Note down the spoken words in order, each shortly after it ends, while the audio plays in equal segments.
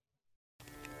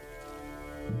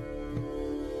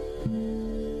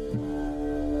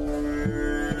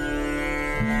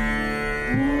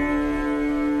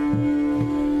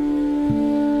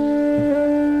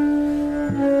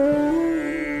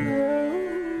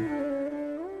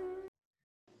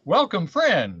Welcome,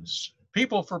 friends,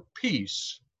 people for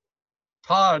peace,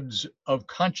 pods of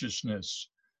consciousness,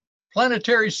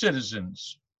 planetary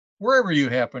citizens, wherever you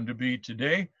happen to be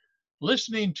today,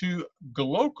 listening to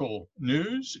Glocal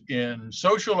News in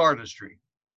Social Artistry.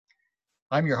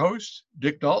 I'm your host,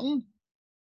 Dick Dalton,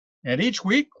 and each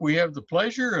week we have the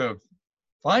pleasure of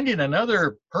finding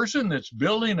another person that's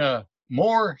building a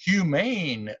more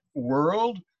humane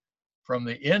world from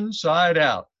the inside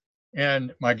out.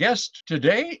 And my guest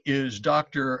today is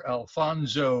Dr.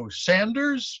 Alphonso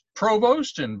Sanders,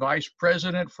 Provost and Vice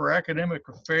President for Academic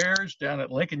Affairs down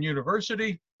at Lincoln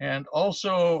University, and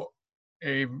also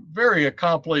a very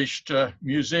accomplished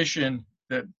musician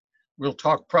that we'll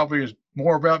talk probably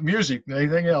more about music than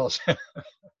anything else.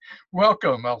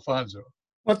 Welcome, Alphonso.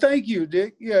 Well, thank you,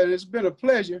 Dick. Yeah, it's been a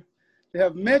pleasure to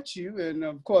have met you. And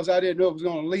of course, I didn't know it was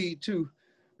going to lead to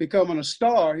becoming a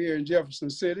star here in Jefferson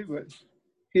City, but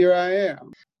here I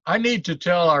am. I need to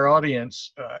tell our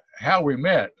audience how we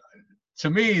met. To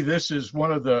me, this is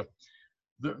one of the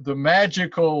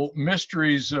magical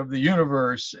mysteries of the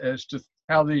universe as to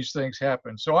how these things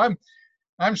happen. So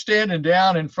I'm standing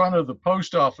down in front of the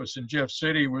post office in Jeff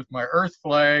City with my Earth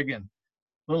flag and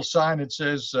little sign that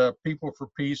says People for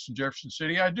Peace in Jefferson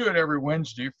City. I do it every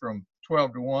Wednesday from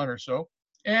 12 to 1 or so.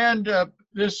 And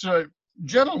this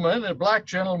gentleman, a black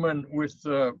gentleman with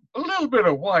a little bit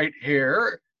of white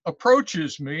hair,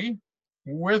 approaches me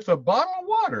with a bottle of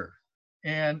water.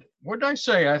 And what did I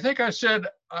say? I think I said,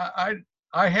 I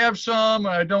have some,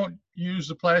 I don't use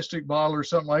the plastic bottle or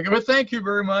something like it, but thank you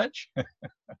very much.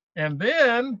 And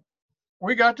then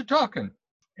we got to talking.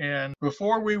 And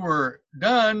before we were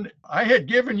done, I had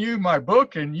given you my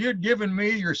book and you'd given me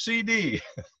your CD.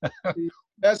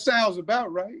 That sounds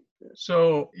about right.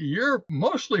 So you're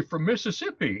mostly from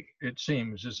Mississippi, it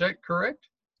seems. Is that correct?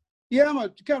 Yeah, I'm a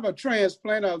kind of a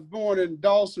transplant. I was born in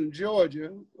Dawson, Georgia,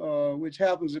 which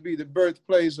happens to be the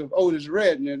birthplace of Otis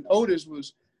Redding. And Otis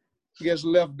was, I guess,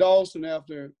 left Dawson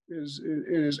after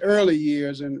in his early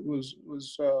years and was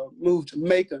moved to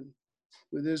Macon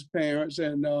with his parents.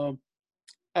 And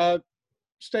I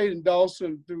stayed in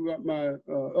Dawson throughout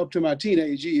up to my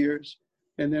teenage years.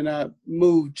 And then I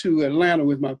moved to Atlanta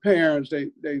with my parents.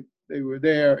 They were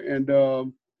there,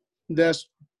 and that's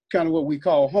kind of what we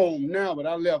call home now. But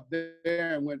I left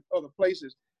there and went other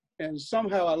places, and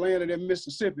somehow I landed in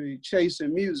Mississippi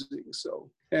chasing music.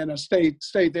 And I stayed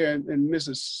there in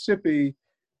Mississippi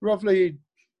roughly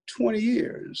 20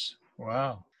 years.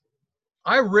 Wow.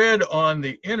 I read on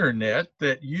the internet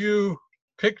that you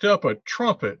picked up a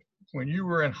trumpet when you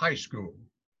were in high school.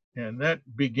 And that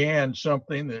began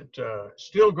something that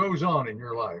still goes on in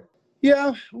your life.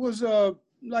 Yeah, it was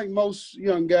like most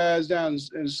young guys down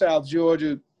in South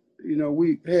Georgia. You know,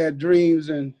 we had dreams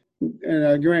and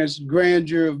our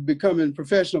grandeur of becoming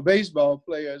professional baseball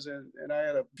players. And I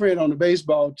had a friend on the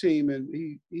baseball team, and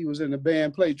he was in the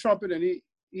band, played trumpet, and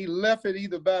he left it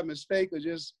either by mistake or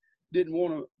just didn't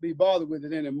want to be bothered with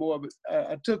it anymore. But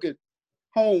I took it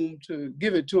home to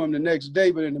give it to him the next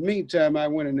day, but in the meantime, I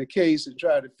went in the case and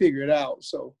tried to figure it out.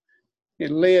 So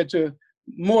it led to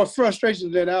more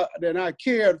frustration than I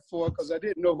cared for, because I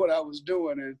didn't know what I was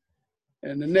doing.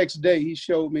 And the next day, he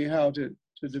showed me how to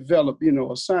develop,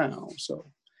 a sound. So,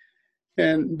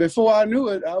 and before I knew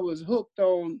it, I was hooked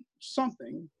on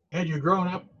something. Had you grown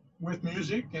up with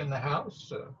music in the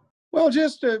house? Well,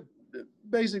 just the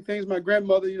basic things. My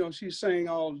grandmother, she sang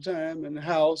all the time in the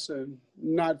house, and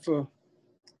not for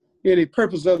any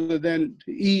purpose other than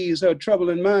to ease her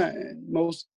troubling mind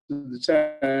most of the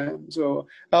time. So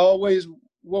I always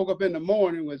woke up in the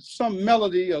morning with some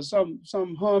melody or some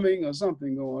humming or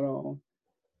something going on,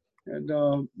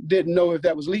 and didn't know if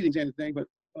that was leading to anything, but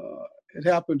it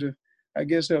happened to, I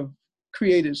guess, have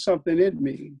created something in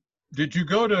me. Did you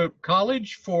go to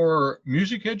college for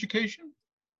music education?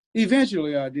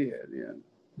 Eventually I did,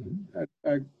 yeah. Mm-hmm.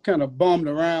 I kind of bummed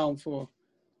around for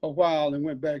a while and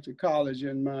went back to college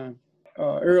in my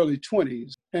early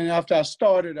 20s. And after I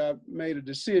started, I made a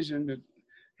decision that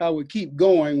I would keep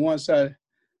going once I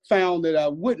found that I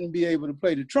wouldn't be able to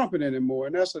play the trumpet anymore.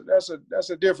 And that's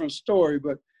a different story,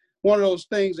 but one of those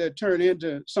things that turned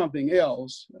into something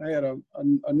else. I had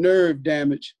a nerve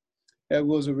damage that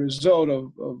was a result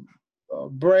of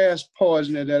brass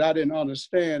poisoning that I didn't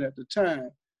understand at the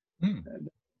time. Mm.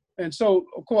 And so,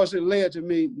 of course, it led to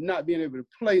me not being able to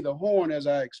play the horn as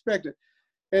I expected.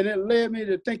 And it led me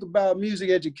to think about music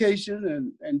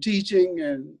education and teaching.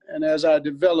 And as I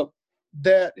developed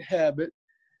that habit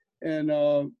and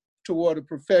toward a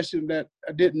profession that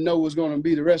I didn't know was going to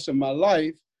be the rest of my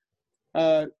life,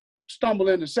 I stumbled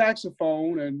into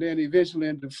saxophone and then eventually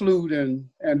into flute and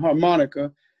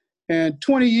harmonica. And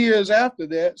 20 years after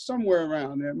that, somewhere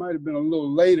around there, it might have been a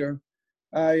little later,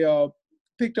 I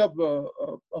picked up a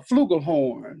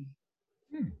flugelhorn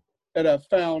that I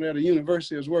found at a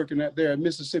university I was working at there at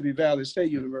Mississippi Valley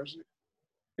State University,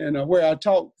 and where I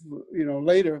taught,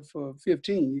 later for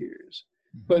 15 years.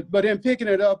 But in picking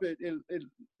it up, it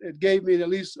gave me at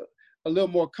least a little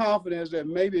more confidence that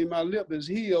maybe my lip is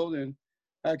healed and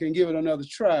I can give it another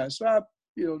try. So I,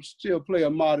 still play a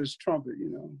modest trumpet,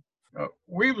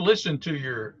 We've listened to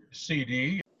your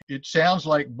CD. It sounds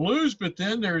like blues, but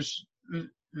then there's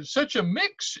such a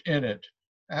mix in it.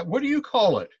 What do you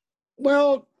call it?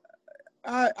 Well,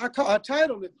 I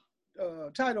titled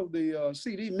the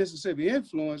CD Mississippi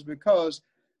Influence because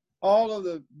all of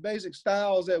the basic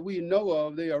styles that we know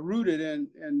of, they are rooted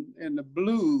in the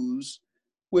blues,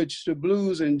 which the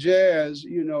blues and jazz,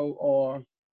 are,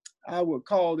 I would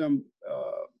call them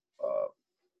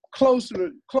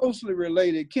closely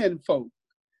related kinfolk,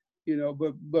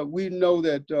 but we know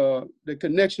that the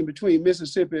connection between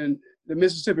Mississippi and the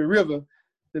Mississippi River,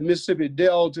 the Mississippi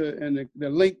Delta, and the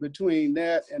link between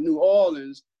that and New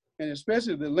Orleans, and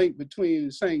especially the link between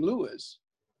St. Louis,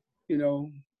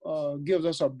 gives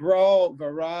us a broad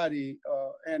variety,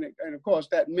 and of course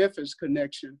that Memphis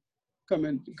connection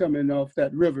coming off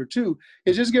that river too.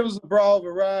 It just gives us a broad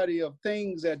variety of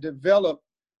things that develop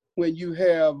when you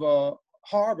have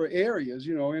harbor areas,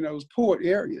 in those port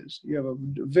areas. You have a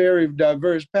very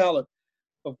diverse palette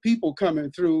of people coming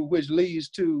through, which leads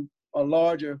to a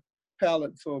larger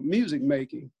palette for music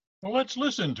making. Well, let's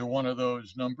listen to one of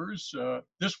those numbers.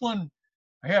 This one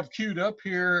I have queued up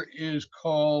here is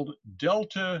called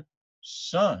Delta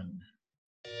Sun.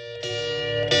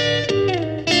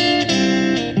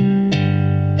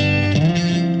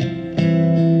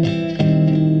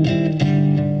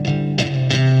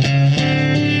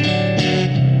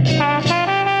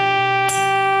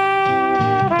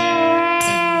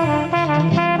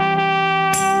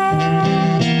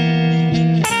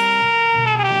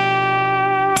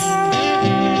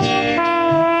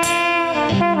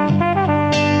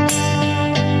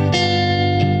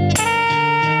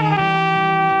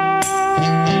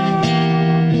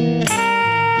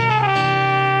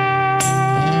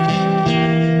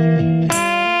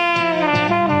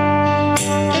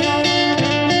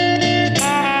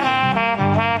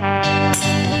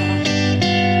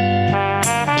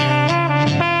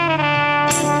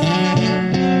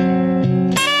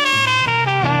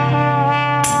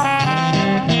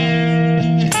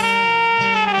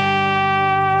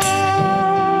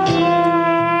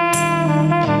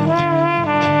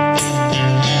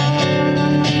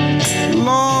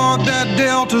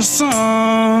 Delta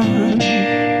sun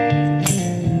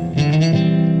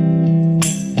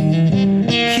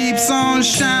keeps on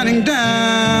shining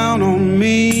down on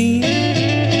me.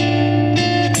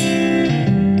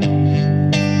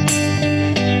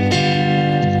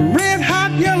 Red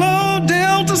hot yellow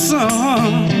Delta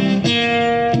sun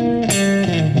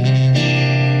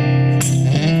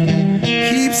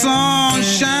keeps on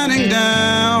shining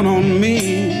down on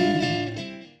me.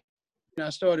 I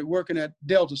started working at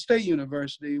Delta State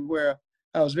University, where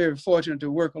I was very fortunate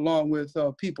to work along with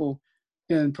people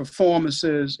in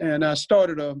performances. And I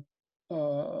started a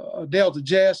Delta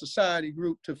Jazz Society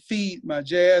group to feed my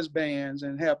jazz bands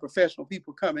and have professional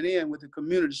people coming in with the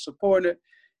community supporting it.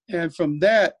 And from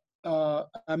that,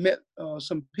 I met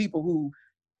some people who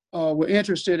were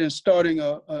interested in starting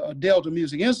a Delta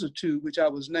Music Institute, which I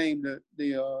was named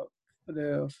the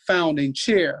founding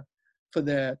chair for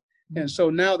that. And so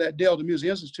now that Delta Music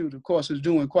Institute, of course, is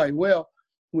doing quite well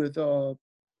with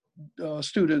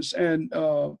students. And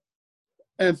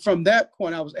from that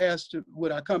point, I was asked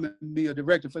would I come and be a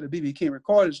director for the B.B. King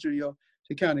Recording Studio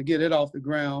to kind of get it off the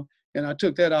ground. And I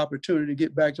took that opportunity to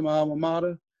get back to my alma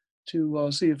mater to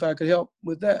see if I could help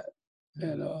with that.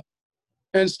 And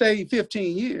stayed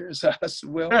 15 years. I said,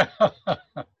 well,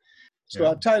 so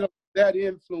I titled that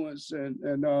Influence,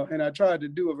 and I tried to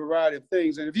do a variety of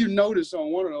things. And if you notice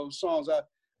on one of those songs,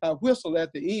 I whistle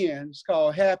at the end. It's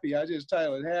called Happy. I just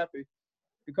titled it Happy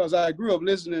because I grew up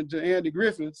listening to Andy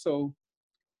Griffith, so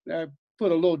I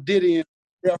put a little ditty in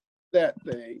that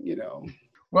thing,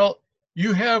 Well,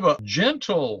 you have a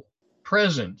gentle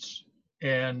presence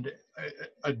and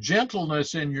a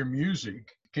gentleness in your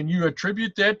music. Can you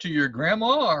attribute that to your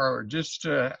grandma, or just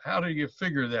how do you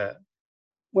figure that?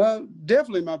 Well,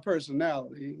 definitely my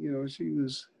personality. She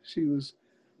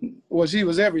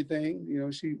was everything.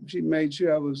 She made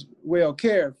sure I was well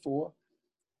cared for,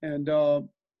 and growing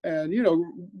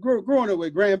up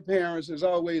with grandparents is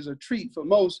always a treat for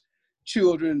most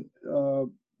children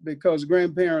because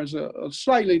grandparents are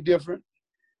slightly different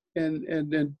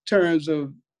in terms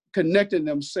of connecting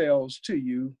themselves to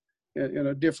you in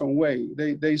a different way.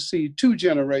 They see two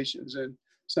generations, and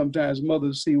sometimes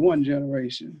mothers see one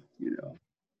generation, you know.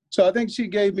 So I think she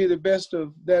gave me the best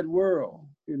of that world.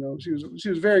 You know, she was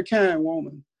a very kind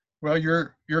woman. Well,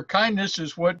 your kindness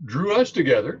is what drew us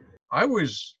together. I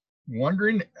was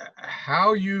wondering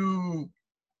how you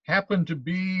happened to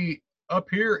be up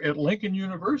here at Lincoln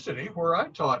University, where I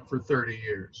taught for 30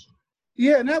 years.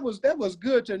 Yeah, and that was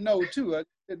good to know too. I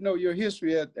didn't know your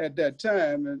history at that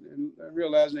time, and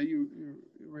realizing that you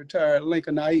retired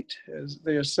Lincolnite, as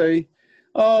they say.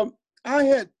 I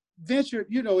had ventured,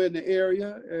 you know, in the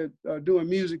area, doing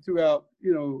music throughout,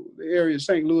 you know, the area of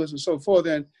St. Louis and so forth,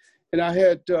 and I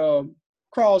had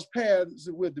crossed paths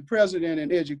with the president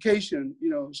in education, you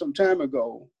know, some time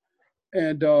ago,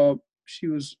 and she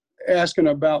was asking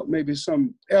about maybe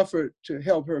some effort to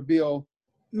help her build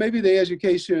maybe the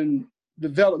education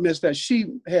developments that she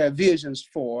had visions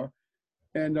for.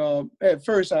 And at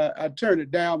first I turned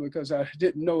it down because I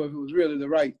didn't know if it was really the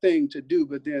right thing to do.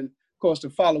 But then, of course, the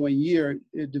following year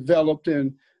it developed,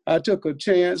 and I took a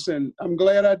chance, and I'm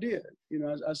glad I did. You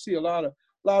know, I see a lot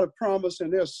of promise,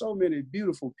 and there's so many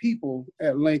beautiful people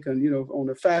at Lincoln, you know, on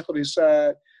the faculty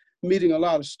side, meeting a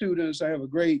lot of students. I have a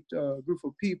great group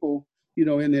of people, you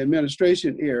know, in the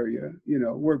administration area, you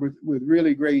know, work with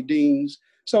really great deans.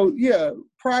 So yeah,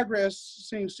 progress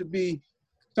seems to be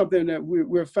something that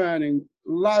we're finding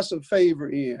lots of favor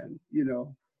in, you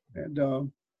know,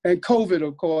 and COVID,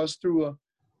 of course, threw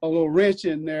a little wrench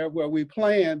in there where we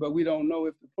plan, but we don't know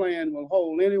if the plan will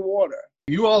hold any water.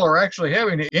 You all are actually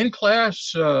having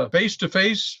in-class,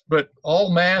 face-to-face, but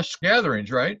all mass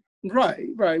gatherings, right? Right.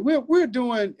 We're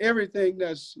doing everything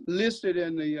that's listed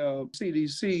in the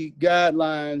CDC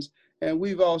guidelines, and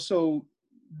we've also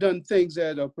done things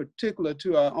that are particular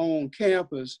to our own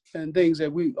campus and things that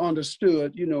we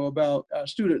understood, you know, about our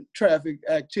student traffic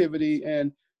activity,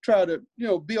 and try to, you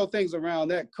know, build things around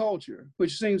that culture,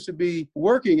 which seems to be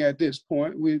working at this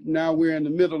point. We're in the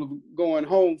middle of going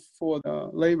home for the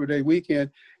Labor Day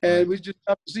weekend, and we just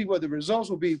have to see what the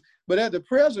results will be. But at the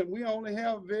present, we only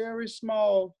have very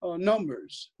small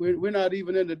numbers. We're not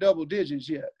even in the double digits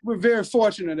yet. We're very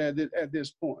fortunate at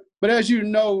this point. But as you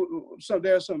know,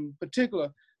 there are some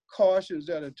particular cautions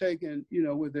that are taken, you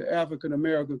know, with the African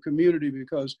American community,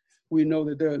 because we know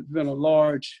that there's been a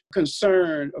large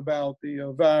concern about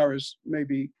the virus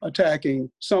maybe attacking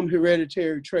some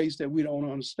hereditary traits that we don't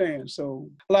understand. So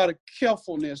a lot of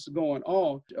carefulness going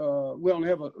on. We only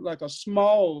have a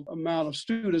small amount of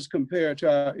students compared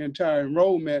to our entire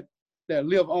enrollment that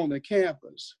live on the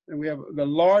campus. And we have the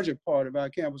larger part of our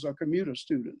campus are commuter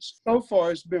students. So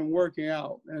far, it's been working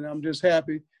out, and I'm just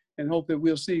happy and hope that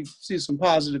we'll see some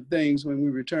positive things when we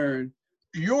return.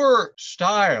 Your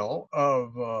style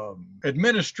of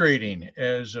administrating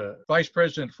as a vice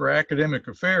president for academic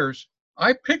affairs,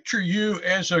 I picture you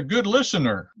as a good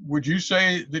listener. Would you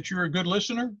say that you're a good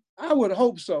listener? I would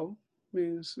hope so. I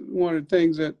mean, it's one of the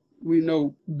things that we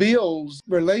know builds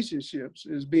relationships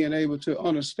is being able to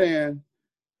understand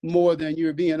more than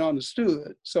you're being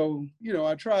understood. So, you know,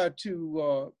 I try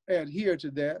to adhere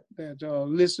to that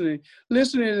listening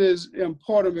is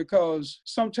important, because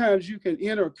sometimes you can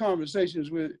enter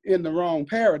conversations in the wrong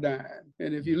paradigm.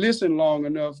 And if you listen long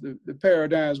enough, the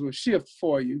paradigms will shift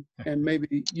for you, and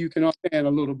maybe you can understand a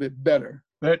little bit better.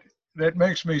 That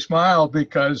makes me smile,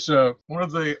 because one of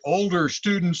the older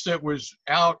students that was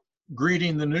out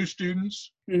greeting the new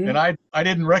students, and I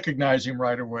didn't recognize him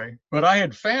right away, but I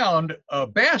had found a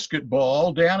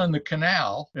basketball down in the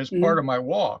canal as part of my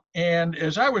walk. And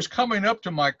as I was coming up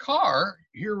to my car,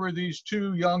 here were these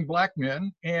two young black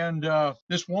men, and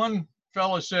this one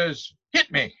fella says,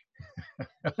 "Hit me."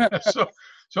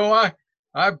 so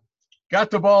I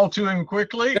got the ball to him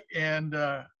quickly, and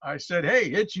I said, "Hey,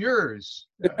 it's yours.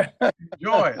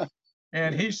 Enjoy it."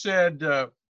 And he said,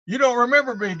 "You don't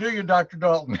remember me, do you, Dr.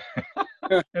 Dalton?"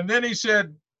 And then he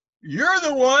said, "You're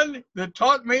the one that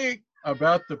taught me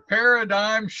about the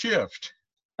paradigm shift."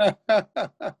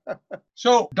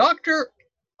 So, Dr.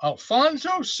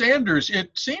 Alphonso Sanders,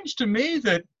 it seems to me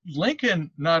that Lincoln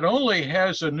not only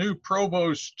has a new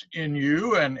provost in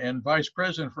you and vice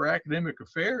president for academic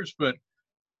affairs, but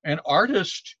an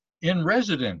artist in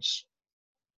residence.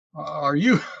 Are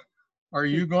you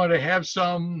going to have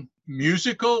some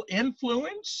musical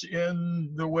influence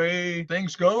in the way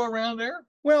things go around there?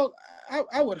 Well,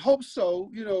 I would hope so.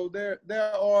 You know, there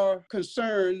are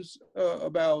concerns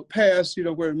about past, you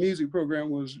know, where the music program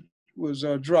was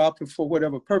dropped for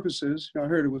whatever purposes. I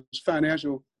heard it was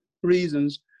financial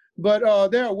reasons, but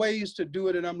there are ways to do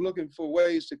it, and I'm looking for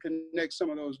ways to connect some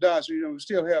of those dots. You know, we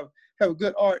still have a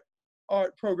good art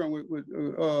art program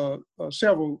with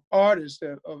several artists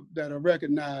that are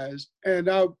recognized. And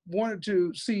I wanted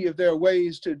to see if there are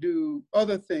ways to do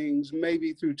other things,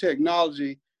 maybe through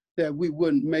technology, that we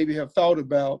wouldn't maybe have thought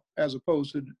about, as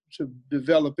opposed to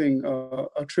developing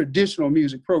a traditional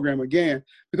music program again.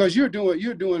 Because you're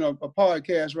doing a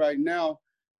podcast right now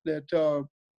that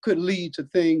could lead to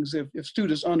things if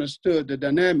students understood the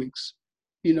dynamics,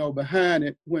 behind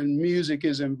it when music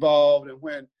is involved and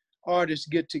when artists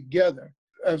get together.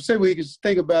 I'd say we could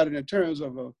think about it in terms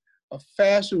of a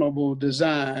fashionable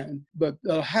design, but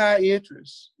a high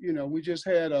interest. We just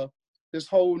had this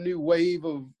whole new wave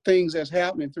of things that's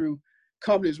happening through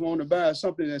companies wanting to buy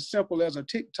something as simple as a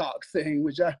TikTok thing,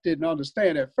 which I didn't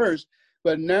understand at first,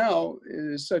 but now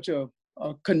it is such a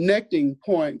connecting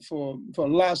point for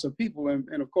lots of people.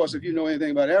 And of course, if you know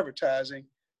anything about advertising,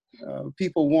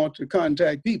 people want to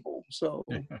contact people. So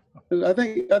I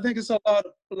think it's a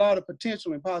lot of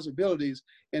potential and possibilities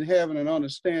in having an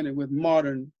understanding with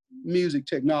modern music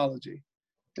technology.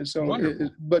 And so,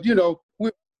 but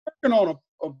we're working on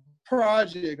a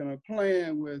project and a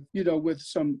plan with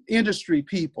some industry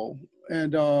people.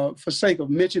 And for sake of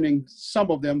mentioning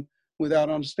some of them without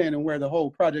understanding where the whole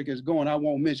project is going, I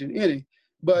won't mention any.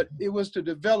 But it was to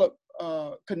develop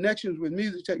connections with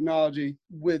music technology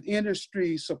with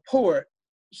industry support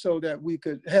so that we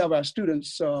could have our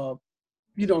students,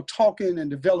 talking and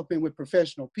developing with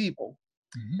professional people.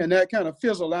 Mm-hmm. And that kind of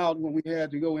fizzled out when we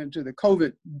had to go into the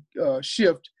COVID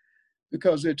shift,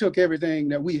 because it took everything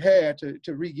that we had to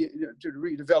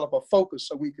redevelop a focus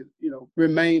so we could,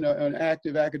 remain an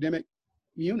active academic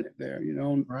unit there,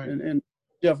 right. in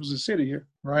Jefferson City here.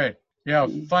 Right. Yeah,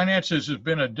 finances has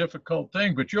been a difficult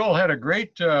thing, but you all had a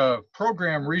great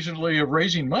program recently of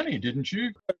raising money, didn't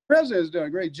you? The president has done a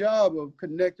great job of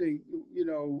connecting,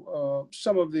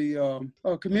 some of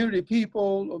the community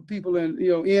people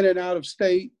in, in and out of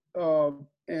state.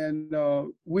 And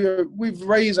we've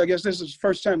raised, I guess this is the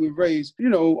first time we've raised,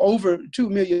 over $2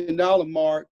 million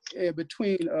mark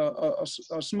between a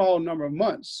small number of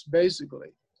months, basically.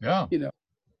 Yeah.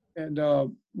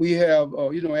 And we have,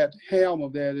 at the helm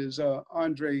of that is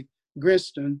Andre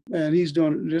Griston, and he's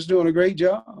doing a great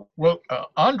job. Well,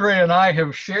 Andre and I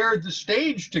have shared the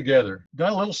stage together,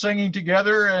 done a little singing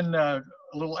together and a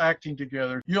little acting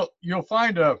together. You'll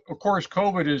find, of course,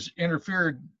 COVID has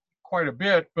interfered quite a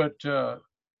bit, but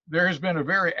there has been a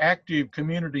very active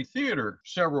community theater,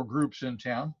 several groups in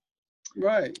town.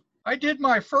 Right. I did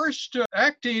my first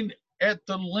acting at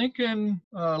the Lincoln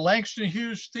Langston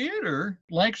Hughes Theater.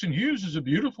 Langston Hughes is a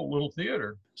beautiful little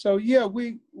theater. So yeah,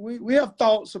 we have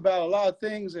thoughts about a lot of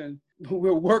things, and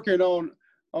we're working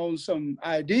on some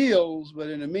ideals. But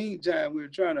in the meantime, we're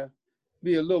trying to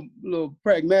be a little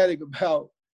pragmatic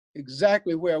about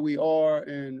exactly where we are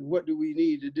and what do we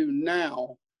need to do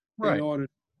now, right, in order,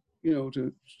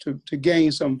 to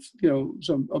gain some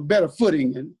a better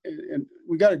footing. And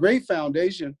we got a great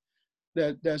foundation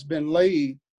that's been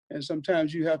laid. And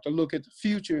sometimes you have to look at the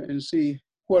future and see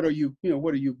what are you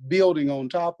building on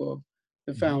top of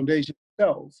the foundation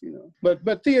itself,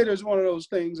 But theater is one of those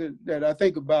things that I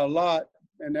think about a lot,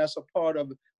 and that's a part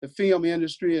of the film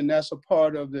industry, and that's a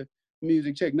part of the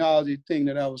music technology thing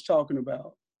that I was talking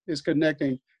about. Is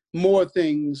connecting more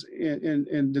things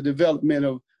in the development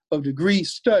of degree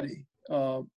study.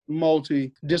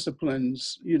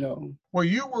 Multi-disciplines, Well,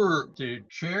 you were the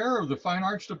chair of the Fine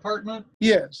Arts Department?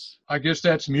 Yes. I guess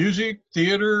that's music,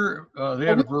 theater.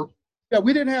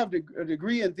 We didn't have a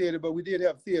degree in theater, but we did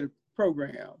have theater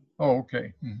program. Oh,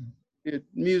 okay. Mm-hmm.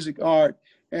 Music, art,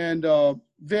 and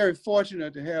very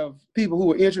fortunate to have people who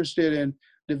were interested in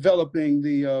developing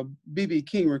the B.B.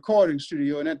 King recording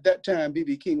studio. And at that time,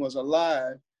 B.B. King was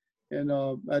alive. And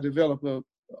I developed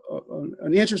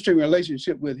an interesting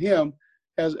relationship with him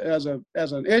as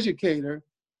an educator,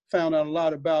 found out a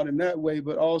lot about him that way,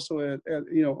 but also in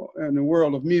the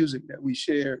world of music that we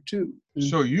shared too.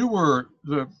 So you were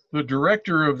the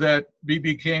director of that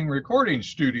B.B. King recording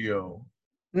studio.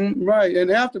 Right,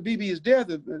 and after BB's death,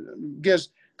 I guess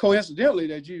coincidentally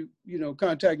that you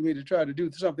contacted me to try to do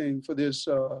something for this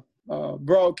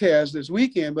broadcast this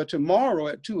weekend, but tomorrow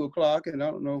at 2:00, and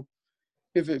I don't know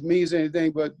if it means anything,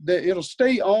 but it'll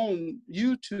stay on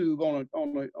YouTube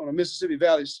on a Mississippi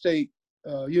Valley State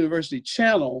University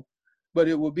channel, but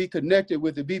it will be connected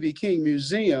with the B.B. King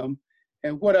Museum.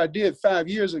 And what I did 5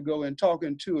 years ago in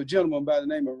talking to a gentleman by the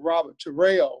name of Robert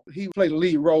Terrell, he played a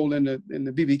lead role in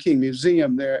the B.B. King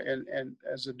Museum there and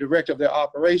as a director of their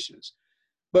operations.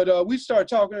 But we started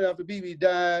talking after B.B.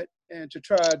 died and to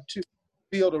try to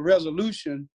build a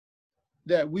resolution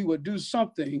that we would do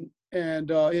something.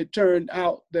 And it turned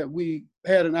out that we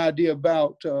had an idea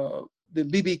about the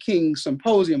B.B. King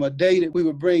Symposium, a day that we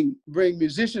would bring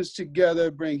musicians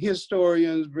together, bring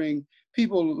historians, bring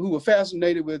people who were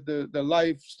fascinated with the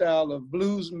lifestyle of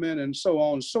bluesmen and so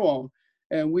on and so on.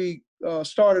 And we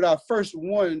started our first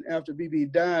one after B.B.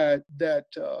 died that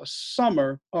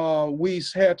summer. We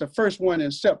had the first one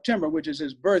in September, which is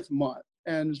his birth month.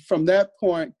 And from that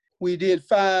point, we did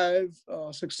 5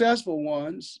 successful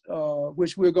ones,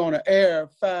 which we're going to air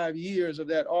 5 years of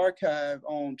that archive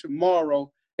on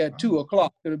tomorrow at 2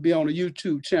 o'clock. It'll be on a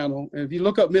YouTube channel. And if you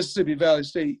look up Mississippi Valley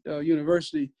State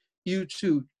University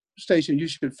YouTube station, you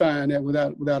should find that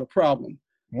without a problem.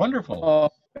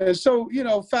 Wonderful. And so,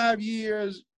 5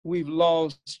 years, we've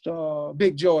lost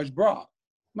Big George Brock.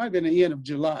 Might have been the end of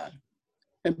July.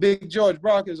 And Big George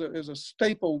Brock is a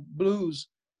staple blues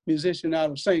musician out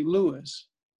of St. Louis.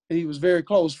 And he was very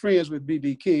close friends with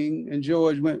B.B. King, and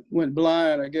George went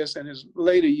blind, I guess, in his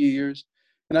later years.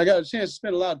 And I got a chance to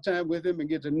spend a lot of time with him and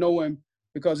get to know him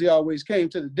because he always came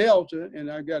to the Delta, and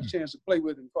I got a chance to play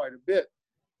with him quite a bit.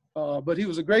 But he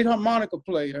was a great harmonica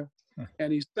player,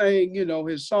 and he sang,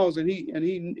 his songs, and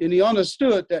he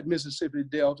understood that Mississippi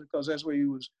Delta because that's where he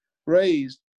was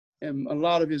raised, and a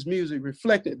lot of his music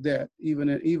reflected that, even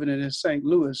in his St.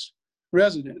 Louis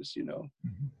residence.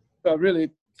 Mm-hmm. So I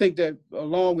really think that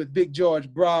along with Big George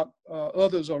Brock,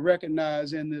 others are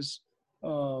recognized in this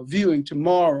viewing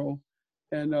tomorrow.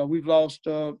 And we've lost,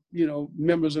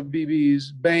 members of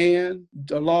BB's band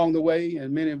along the way.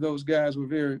 And many of those guys were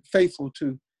very faithful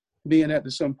to being at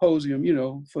the symposium,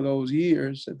 for those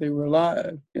years that they were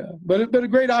alive. Yeah, but a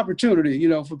great opportunity,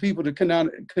 for people to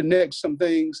connect some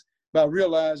things by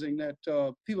realizing that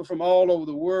people from all over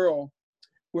the world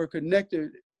were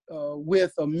connected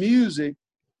with a music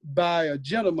by a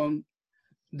gentleman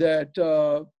that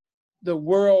the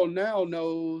world now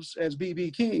knows as B.B.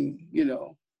 King,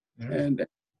 And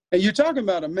you're talking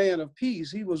about a man of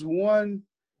peace. He was one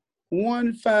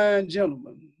fine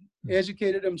gentleman,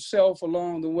 educated himself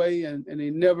along the way, and he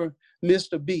never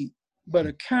missed a beat, but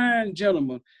a kind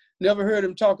gentleman. Never heard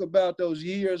him talk about those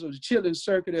years of the Chitlin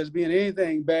Circuit as being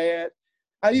anything bad.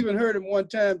 I even heard him one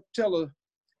time tell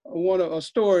a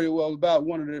story about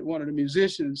one of the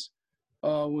musicians.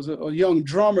 Was a young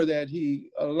drummer that he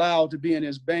allowed to be in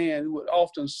his band, who would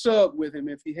often sub with him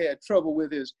if he had trouble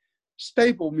with his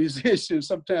staple musicians.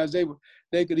 Sometimes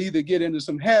they could either get into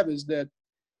some habits that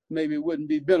maybe wouldn't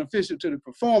be beneficial to the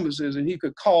performances, and he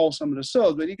could call some of the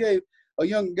subs. But he gave a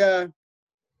young guy,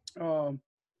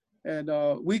 and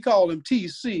we called him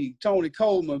TC, Tony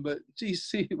Coleman, but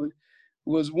TC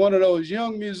was one of those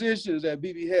young musicians that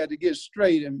BB had to get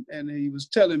straight, and he was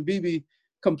telling BB,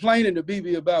 complaining to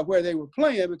BB about where they were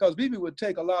playing, because BB would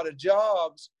take a lot of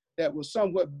jobs that were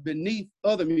somewhat beneath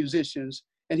other musicians,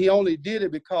 and he only did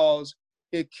it because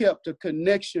it kept a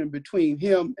connection between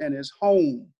him and his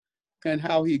home and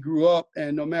how he grew up.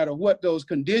 And no matter what those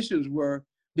conditions were,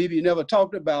 BB never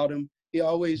talked about him. He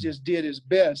always just did his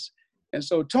best. And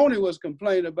so Tony was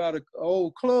complaining about an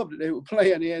old club that they were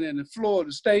playing in, and the floor of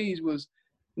the stage was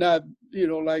not,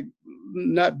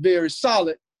 not very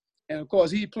solid. And of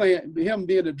course, him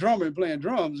being a drummer and playing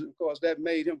drums, of course, that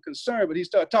made him concerned. But he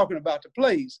started talking about the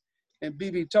plays. And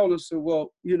BB told us,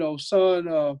 well,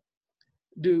 son,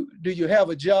 do you have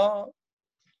a job?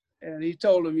 And he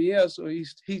told him yes. So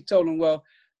he told him, well,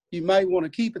 you might want to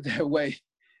keep it that way.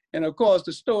 And of course,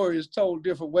 the story is told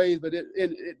different ways, but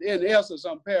in essence,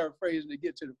 I'm paraphrasing to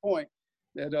get to the point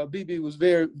that BB was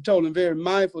told him very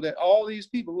mindful that all these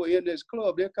people who are in this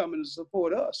club, they're coming to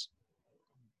support us.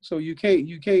 So you can't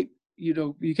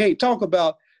talk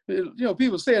about,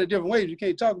 people say it in different ways. You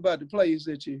can't talk about the place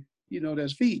that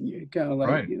that's feeding you. Kind of like,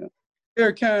 right.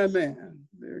 Very kind man,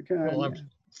 very kind man.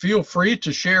 Feel free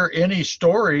to share any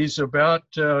stories about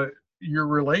your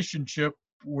relationship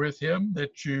with him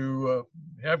that you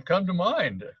have come to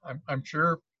mind. I'm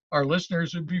sure our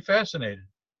listeners would be fascinated.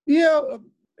 Yeah,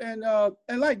 and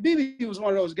like BB was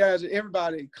one of those guys that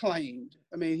everybody claimed.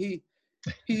 I mean,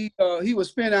 he would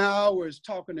spend hours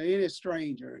talking to any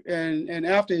stranger, and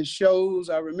after his shows,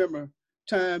 I remember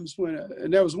times when,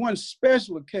 and there was one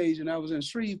special occasion, I was in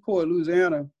Shreveport,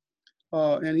 Louisiana,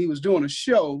 and he was doing a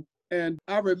show, and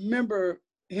I remember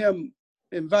him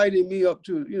inviting me up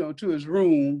to his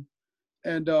room,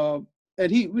 and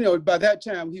he, by that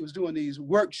time he was doing these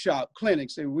workshop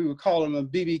clinics, and we were calling them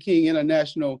BB King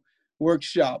International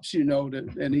Workshops,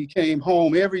 and he came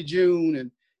home every June, and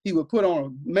he would put on a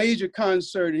major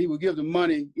concert, and he would give the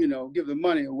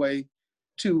money away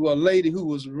to a lady who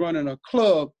was running a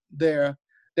club there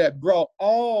that brought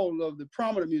all of the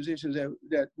prominent musicians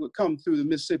that would come through the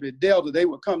Mississippi Delta. They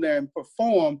would come there and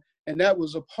perform, and that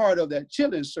was a part of that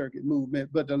Chitlin Circuit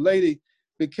movement. But the lady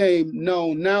became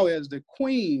known now as the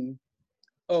Queen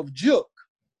of Juke.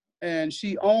 And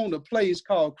she owned a place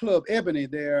called Club Ebony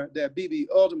there that BB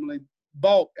ultimately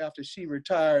bought after she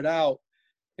retired out.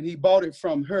 And he bought it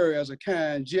from her as a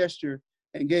kind gesture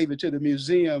and gave it to the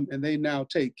museum, and they now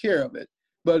take care of it.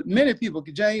 But many people,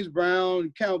 James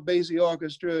Brown, Count Basie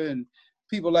Orchestra, and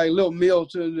people like Lil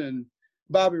Milton and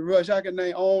Bobby Rush, I can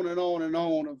name on and on and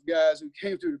on of guys who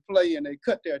came through the play and they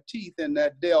cut their teeth in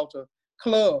that Delta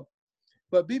club.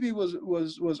 But BB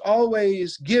was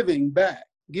always giving back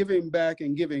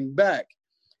and giving back.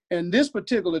 And this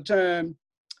particular time,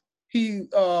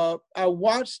 I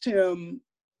watched him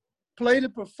play the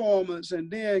performance and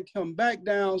then come back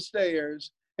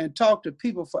downstairs and talk to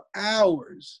people for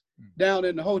hours down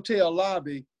in the hotel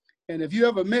lobby. And if you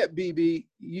ever met BB,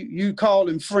 you called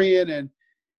him friend,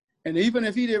 and even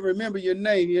if he didn't remember your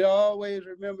name, he'd always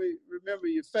remember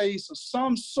your face of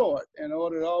some sort in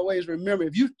order to always remember.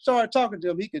 If you started talking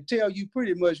to him, he could tell you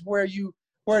pretty much where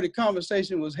the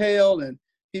conversation was held, and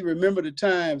he remembered the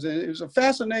times. And it was a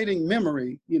fascinating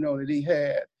memory, that he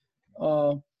had.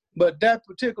 But that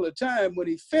particular time when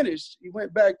he finished, he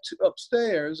went back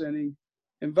upstairs and he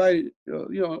invited,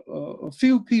 a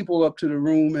few people up to the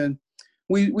room, and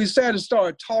we sat and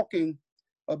started talking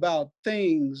about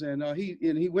things, and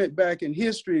he went back in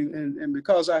history, and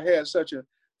because I had such a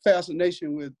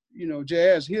fascination with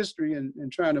jazz history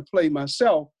and trying to play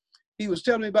myself, he was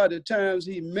telling me about the times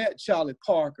he met Charlie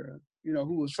Parker,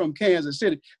 who was from Kansas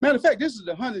City. Matter of fact, this is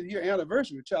the 100th-year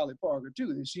anniversary of Charlie Parker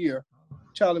too this year.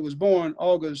 Charlie was born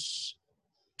August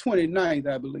 29th,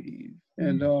 I believe,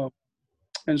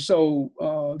 and so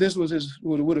this was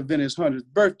would have been his 100th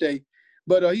birthday.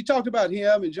 But he talked about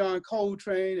him and John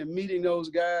Coltrane and meeting those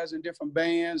guys in different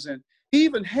bands. And he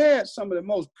even had some of the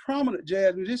most prominent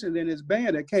jazz musicians in his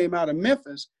band that came out of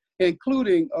Memphis,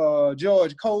 including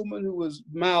George Coleman, who was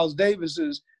Miles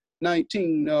Davis's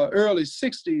early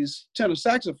 60s tenor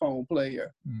saxophone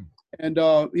player. And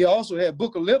he also had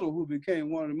Booker Little, who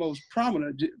became one of the most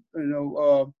prominent,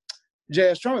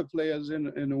 jazz trumpet players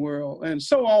in the world, and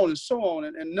so on and so on.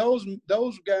 And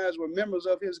those guys were members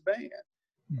of his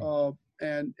band.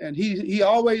 And he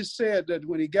always said that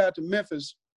when he got to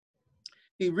Memphis,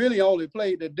 he really only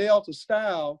played the Delta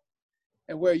style,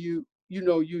 and where you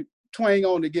twang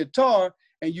on the guitar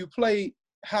and you play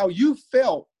how you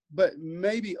felt, but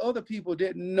maybe other people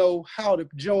didn't know how to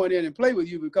join in and play with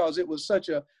you because it was such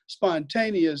a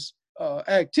spontaneous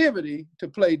activity to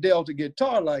play Delta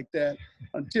guitar like that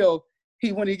until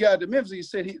when he got to Memphis, he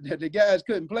said that the guys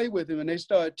couldn't play with him, and they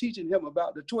started teaching him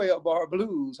about the 12-bar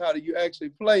blues. How do you actually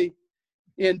play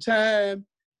in time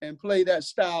and play that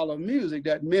style of music,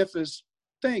 that Memphis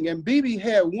thing? And BB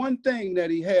had one thing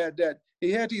that he had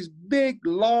these big,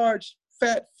 large,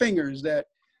 fat fingers that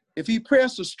if he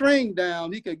pressed a string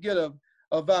down, he could get a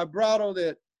vibrato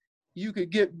that you could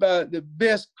get by the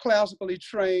best classically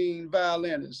trained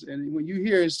violinist. And when you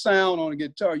hear his sound on a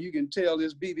guitar, you can tell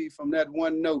this BB from that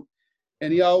one note.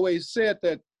 And he always said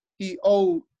that he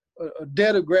owed a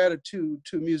debt of gratitude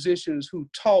to musicians who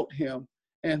taught him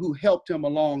and who helped him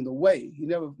along the way. He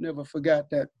never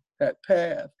forgot that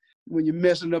path. When you're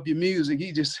messing up your music,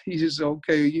 he just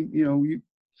okay, you're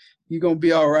gonna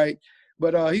be all right.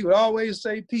 But he would always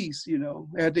say peace,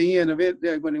 at the end of it.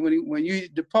 When you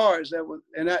depart,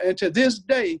 and to this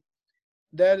day,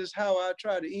 that is how I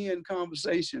try to end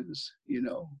conversations,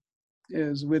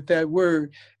 is with that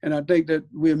word. And I think that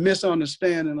we're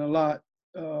misunderstanding a lot.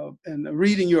 And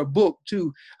reading your book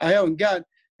too, I haven't got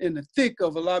in the thick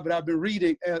of a lot, but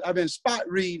I've been spot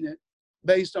reading it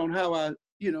based on how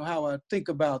I think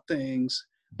about things.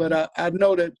 But I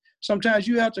know that sometimes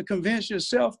you have to convince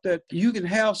yourself that you can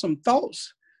have some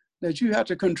thoughts that you have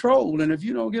to control. And if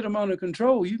you don't get them under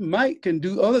control, you can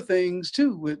do other things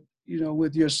too with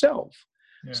yourself.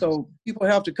 Yes. So people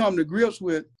have to come to grips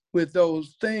with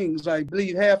those things. Like,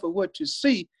 believe half of what you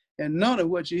see and none of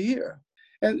what you hear.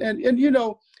 And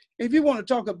if you want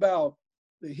to talk about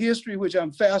the history, which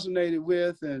I'm fascinated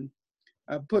with, and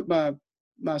I put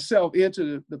myself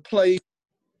into the play,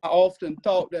 I often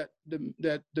thought that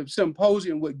the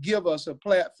symposium would give us a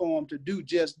platform to do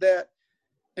just that.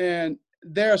 And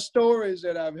there are stories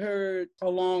that I've heard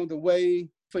along the way.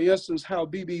 For instance, how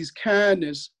BB's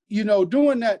kindness,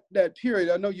 during that period,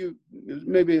 I know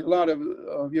maybe a lot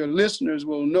of your listeners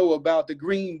will know about the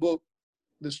Green Book,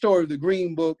 the story of the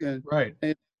Green Book, and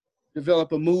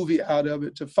develop a movie out of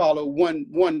it to follow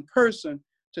one person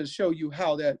to show you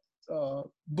how that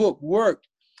book worked.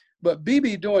 But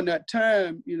BB during that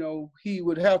time, he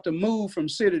would have to move from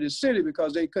city to city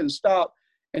because they couldn't stop.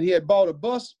 And he had bought a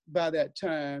bus by that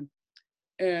time.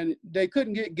 and they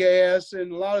couldn't get gas,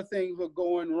 and a lot of things were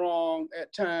going wrong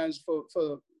at times for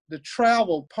the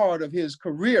travel part of his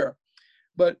career.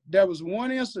 But there was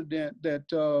one incident that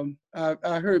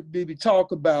I heard BB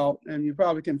talk about, and you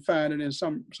probably can find it in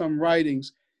some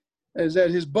writings, is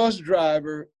that his bus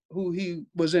driver, who he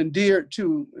was endeared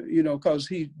to, because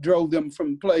he drove them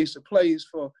from place to place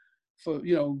for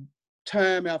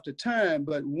time after time.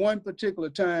 But one particular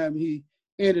time he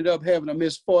ended up having a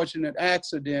misfortunate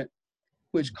accident,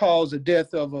 which caused the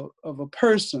death of a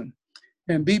person.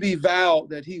 And BB vowed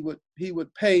that he would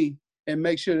pay and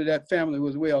make sure that family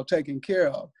was well taken care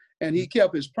of. And he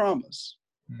kept his promise.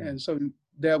 Mm-hmm. And so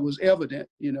that was evident,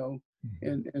 in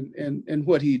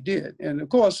what he did. And of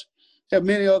course, there are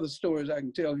many other stories I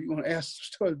can tell if you want to ask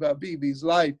stories about BB's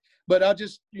life. But I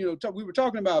just, we were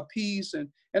talking about peace, and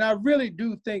I really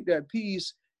do think that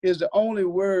peace is the only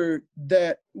word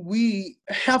that we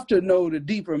have to know the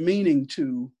deeper meaning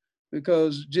to,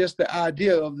 because just the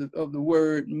idea of the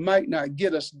word might not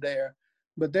get us there,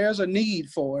 but there's a need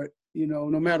for it,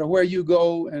 no matter where you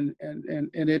go, and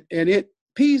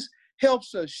peace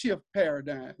helps us shift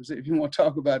paradigms. If you want to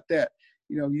talk about that,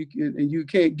 you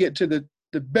can't get to the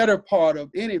better part of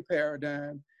any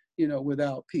paradigm,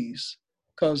 without peace,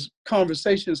 because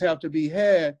conversations have to be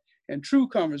had, and true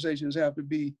conversations have to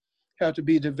be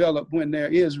developed when there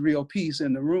is real peace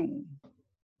in the room.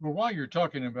 Well, while you're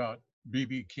talking about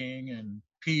B.B. King and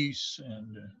peace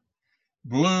and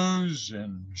blues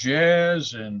and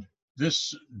jazz and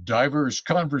this diverse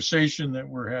conversation that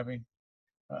we're having,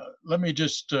 let me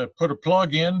just put a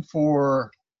plug in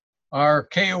for our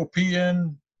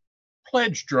KOPN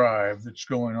pledge drive that's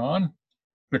going on.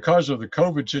 Because of the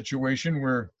COVID situation,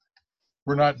 we're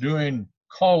not doing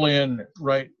call-in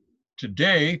right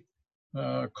today.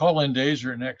 Call-in days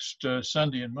are next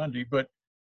Sunday and Monday, but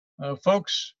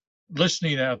folks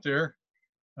listening out there,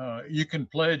 you can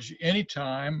pledge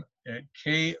anytime at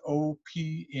kopn.org.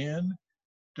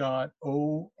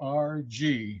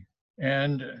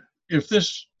 And if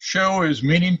this show is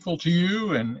meaningful to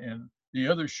you and the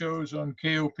other shows on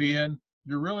KOPN,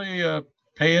 you're really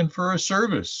paying for a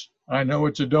service. I know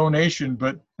it's a donation,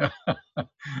 but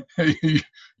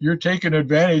you're taking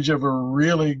advantage of a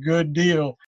really good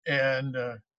deal. And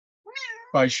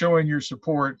by showing your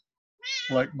support,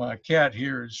 like my cat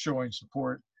here is showing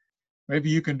support, maybe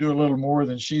you can do a little more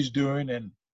than she's doing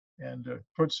and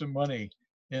put some money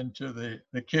into the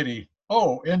kitty.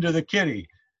 Oh, into the kitty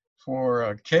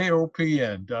for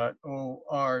kopn.org.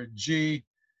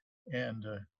 And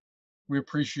we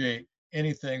appreciate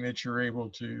anything that you're able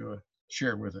to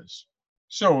share with us.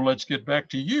 So let's get back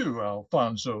to you,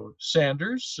 Alphonso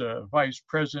Sanders, Vice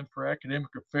President for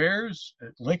Academic Affairs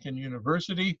at Lincoln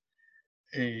University,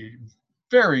 a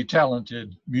very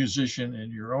talented musician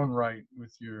in your own right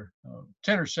with your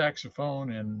tenor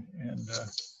saxophone and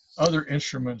other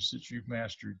instruments that you've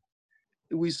mastered.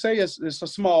 We say it's a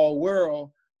small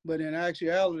world, but in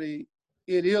actuality,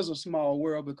 it is a small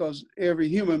world, because every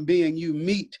human being you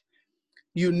meet,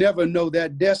 you never know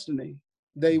that destiny.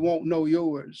 They won't know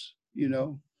yours,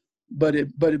 but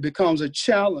it becomes a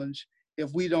challenge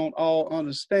if we don't all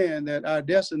understand that our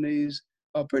destinies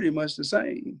are pretty much the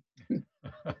same.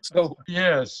 So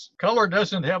yes, color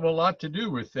doesn't have a lot to do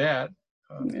with that.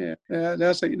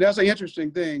 That's an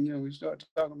interesting thing. We start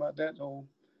talking about that whole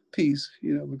piece,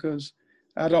 because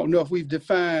I don't know if we've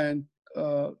defined.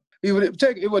 It would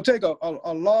take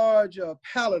a large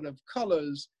palette of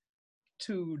colors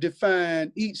to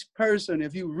define each person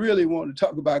if you really want to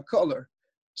talk about color.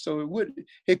 So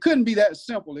it couldn't be that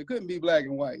simple. It couldn't be black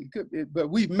and white. But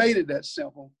we've made it that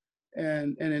simple,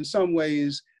 and in some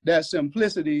ways that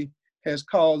simplicity has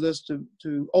caused us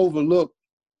to overlook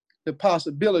the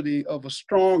possibility of a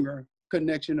stronger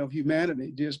connection of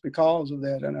humanity just because of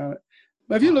that.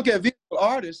 But if you look at visual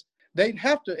artists, they'd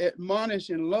have to admonish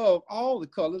and love all the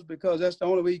colors, because that's the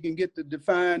only way you can get the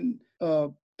defined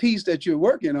piece that you're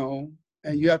working on.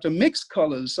 And you have to mix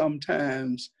colors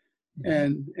sometimes.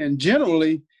 And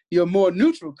generally, your more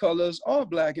neutral colors are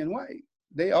black and white.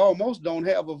 They almost don't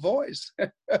have a voice.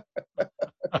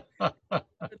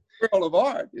 World of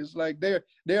art, it's like they're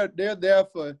there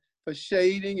for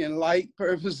shading and light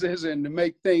purposes and to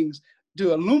make things,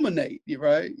 to illuminate,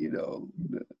 right?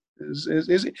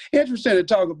 It's interesting to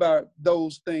talk about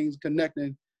those things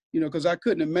connecting, because I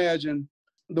couldn't imagine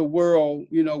the world,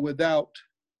 without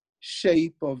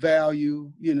shape or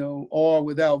value, or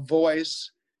without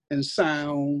voice and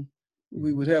sound.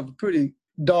 We would have a pretty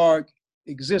dark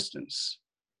existence,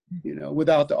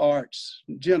 without the arts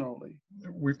generally.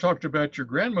 We've talked about your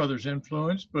grandmother's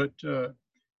influence, but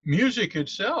music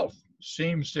itself,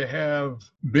 seems to have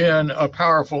been a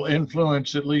powerful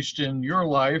influence, at least in your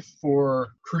life,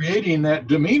 for creating that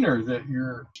demeanor that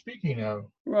you're speaking of.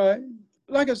 Right.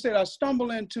 Like I said, I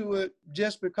stumbled into it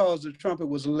just because the trumpet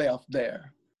was left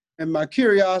there. And my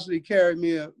curiosity carried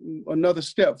me another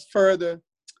step further.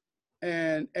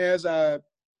 And as I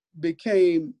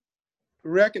became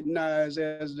recognized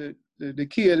as the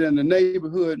kid in the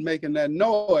neighborhood making that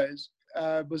noise,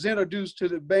 I was introduced to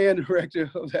the band director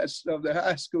of the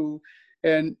high school.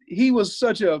 And he was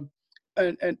such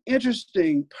an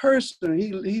interesting person.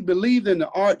 He believed in the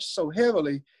arts so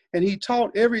heavily, and he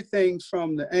taught everything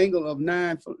from the angle of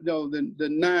the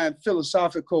 9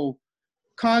 philosophical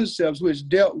concepts which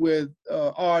dealt with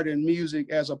art and music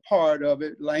as a part of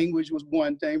it. Language was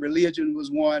one thing, religion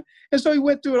was one. And so he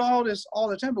went through all this all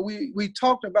the time, but we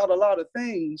talked about a lot of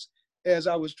things as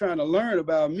I was trying to learn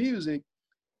about music.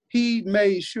 He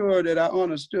made sure that I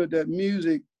understood that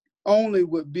music only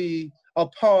would be a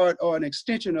part or an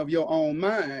extension of your own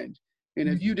mind. And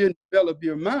if you didn't develop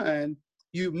your mind,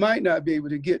 you might not be able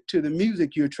to get to the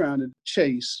music you're trying to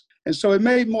chase. And so it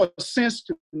made more sense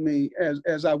to me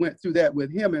as I went through that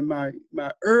with him in my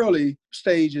early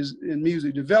stages in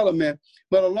music development.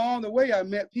 But along the way, I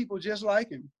met people just like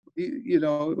him.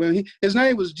 His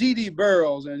name was G.D.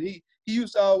 Burroughs, and he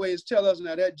used to always tell us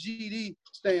now that G.D.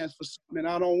 stands for something.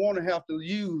 I don't want to have to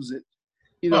use it.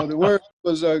 The word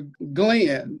was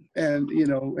Glenn, and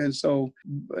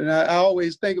I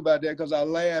always think about that because I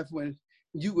laugh when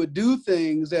you would do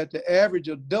things that the average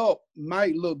adult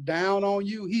might look down on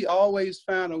you. He always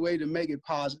found a way to make it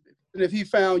positive. And if he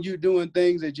found you doing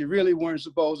things that you really weren't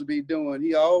supposed to be doing,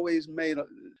 he always made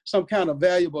some kind of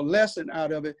valuable lesson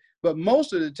out of it. But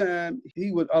most of the time,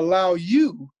 he would allow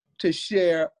you to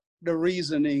share the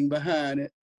reasoning behind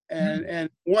it. And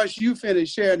once you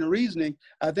finished sharing the reasoning,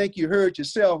 I think you heard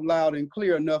yourself loud and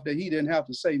clear enough that he didn't have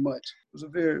to say much. He was a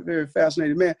very, very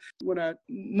fascinating man. When I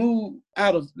moved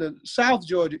out of the South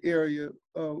Georgia area,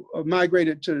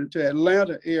 migrated to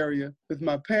Atlanta area with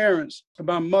my parents,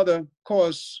 my mother, of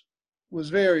course, was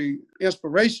very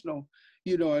inspirational,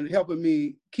 in helping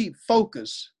me keep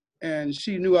focus. And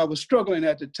she knew I was struggling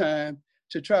at the time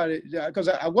to try to, because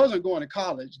I wasn't going to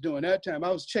college during that time.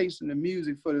 I was chasing the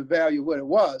music for the value of what it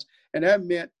was. And that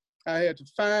meant I had to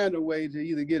find a way to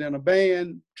either get in a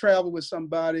band, travel with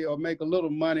somebody, or make a little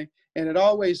money. And it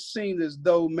always seemed as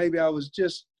though maybe I was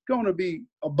just going to be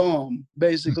a bum,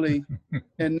 basically,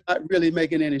 and not really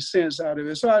making any sense out of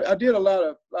it. So I did a lot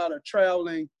of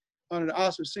traveling under the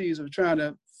auspices of trying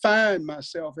to find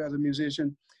myself as a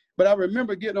musician. But I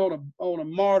remember getting on a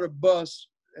MARTA bus,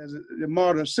 as the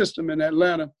MARTA system in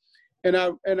Atlanta, and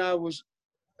I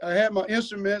had my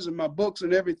instruments and my books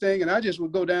and everything, and I just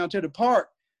would go down to the park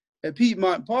at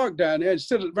Piedmont Park down there and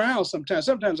sit around sometimes.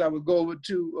 Sometimes I would go over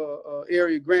to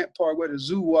area Grant Park where the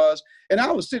zoo was, and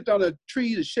I would sit on a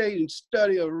tree to shade and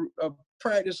study or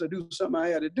practice or do something I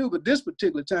had to do. But this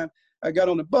particular time, I got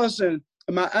on the bus and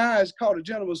my eyes caught a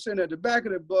gentleman sitting at the back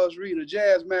of the bus reading a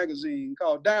jazz magazine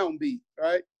called Downbeat,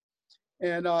 right?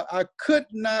 And I could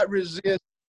not resist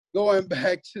going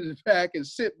back to the back and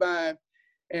sit by him.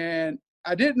 And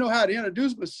I didn't know how to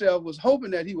introduce myself, was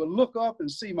hoping that he would look up and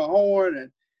see my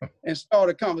horn and start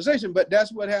a conversation. But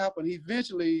that's what happened. He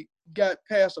eventually got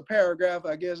past a paragraph,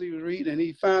 I guess he was reading, and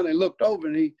he finally looked over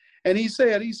and he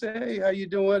said, "Hey, how you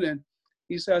doing?" And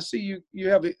he said, "I see you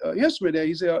have an instrument there."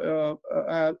 He said,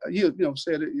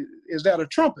 said, "Is that a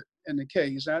trumpet in the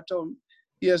case?" And I told him,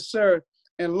 "Yes, sir."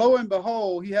 And lo and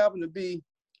behold, he happened to be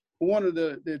one of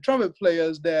the trumpet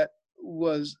players that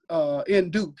was in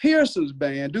Duke Pearson's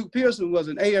band. Duke Pearson was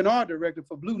an A&R director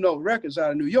for Blue Note Records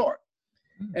out of New York.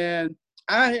 And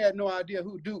I had no idea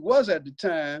who Duke was at the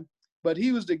time, but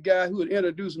he was the guy who had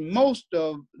introduced most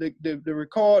of the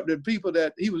people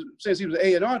that since he was an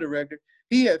A&R director,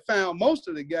 he had found most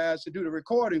of the guys to do the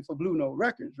recording for Blue Note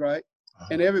Records, right? Uh-huh.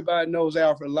 And everybody knows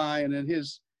Alfred Lyon and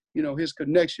his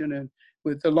connection and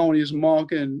with Thelonious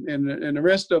Monk and the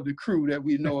rest of the crew that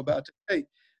we know about today.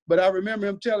 But I remember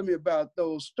him telling me about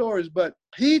those stories. But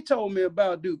he told me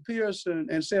about Duke Pearson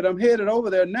and said, "I'm headed over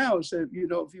there now." And said,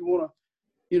 if you want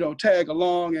to, tag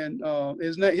along. And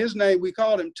his name, we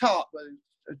called him Top, but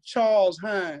Charles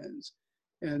Hines.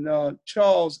 And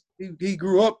Charles, he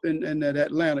grew up in that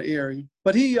Atlanta area.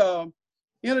 But he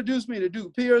introduced me to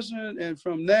Duke Pearson. And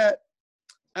from that,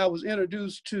 I was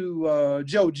introduced to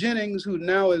Joe Jennings, who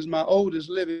now is my oldest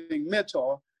living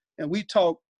mentor. And we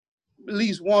talk at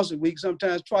least once a week,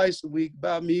 sometimes twice a week,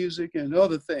 about music and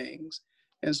other things.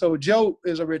 And so Joe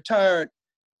is a retired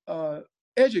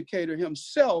educator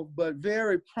himself, but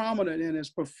very prominent in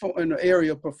in the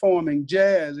area of performing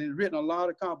jazz, and written a lot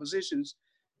of compositions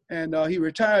And he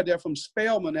retired there from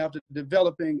Spelman after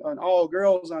developing an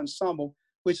all-girls ensemble,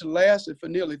 which lasted for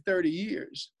nearly 30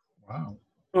 years. Wow.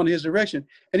 On his direction.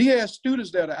 And he has students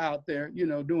that are out there,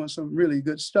 doing some really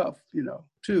good stuff,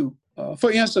 too.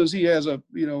 For instance, he has a,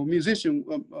 musician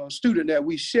student that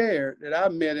we shared that I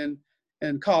met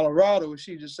in Colorado.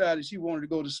 She decided she wanted to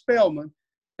go to Spelman.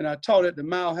 And I taught at the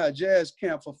Mile High Jazz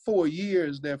Camp for 4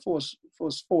 years there, four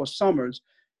summers.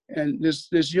 And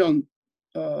this young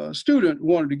student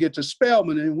wanted to get to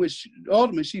Spelman, in which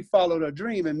ultimately she followed her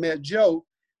dream and met Joe,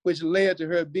 which led to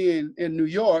her being in New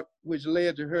York, which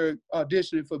led to her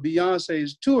auditioning for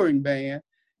Beyonce's touring band.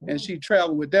 And she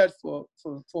traveled with that for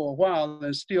a while,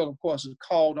 and still, of course, is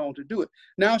called on to do it.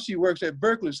 Now she works at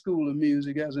Berklee School of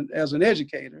Music as an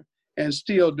educator, and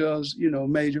still does,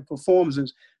 major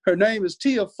performances. Her name is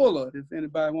Tia Fuller, if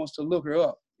anybody wants to look her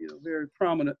up. Very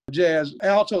prominent jazz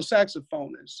alto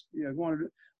saxophonist. One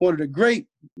of the great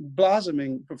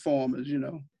blossoming performers,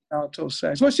 alto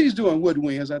sax. Well, she's doing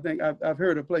woodwinds. I think I've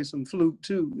heard her play some flute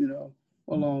too,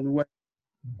 along the way.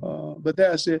 But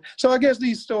that's it. So I guess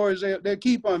these stories, they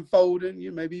keep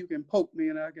unfolding. Maybe you can poke me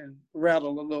and I can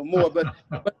rattle a little more. But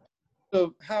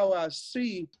of how I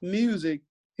see music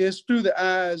is through the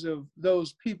eyes of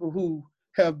those people who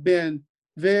have been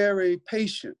very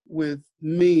patient with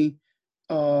me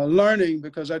learning,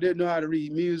 because I didn't know how to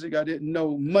read music. I didn't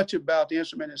know much about the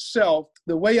instrument itself.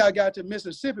 The way I got to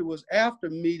Mississippi was after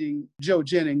meeting Joe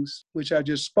Jennings, which I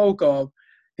just spoke of.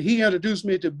 He introduced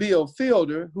me to Bill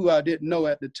Fielder, who I didn't know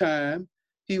at the time.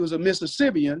 He was a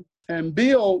Mississippian, and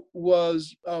Bill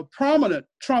was a prominent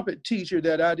trumpet teacher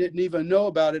that I didn't even know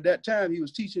about at that time. He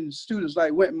was teaching students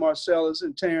like Wynton Marsalis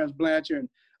and Terrence Blanchard and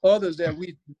others that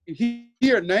we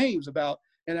hear names about.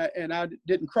 And I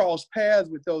didn't cross paths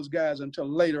with those guys until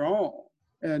later on.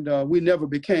 And we never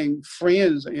became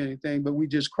friends or anything, but we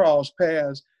just crossed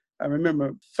paths. I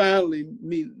remember finally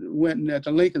went at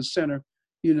the Lincoln Center,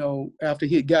 after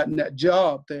he had gotten that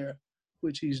job there,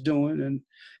 which he's doing,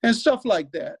 and stuff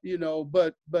like that,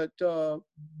 But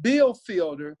Bill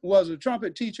Fielder was a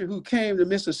trumpet teacher who came to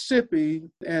Mississippi,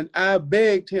 and I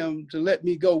begged him to let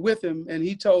me go with him. And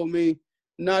he told me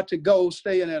not to go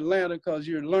stay in Atlanta because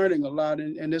you're learning a lot,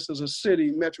 and this is a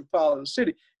city, metropolitan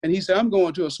city. And he said, I'm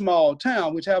going to a small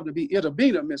town, which happened to be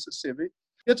Itta, Mississippi.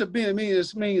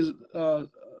 Itta means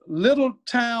little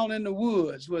town in the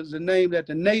woods was the name that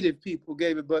the native people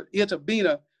gave it, but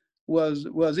Itta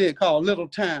was it called Little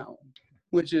Town,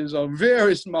 which is a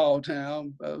very small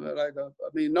town.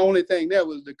 The only thing there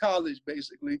was the college,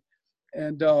 basically.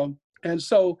 And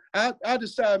so I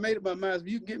decided, made up my mind, if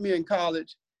you can get me in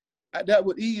college, that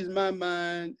would ease my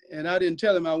mind. And I didn't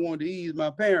tell him I wanted to ease my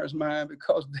parents' mind,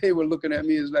 because they were looking at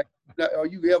me as like, are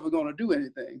you ever going to do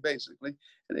anything, basically?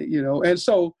 And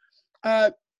so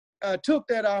I took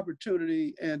that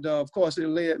opportunity, and of course it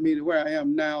led me to where I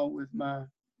am now with my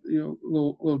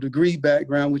little degree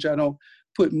background, which I don't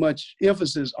put much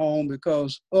emphasis on,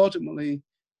 because ultimately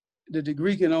the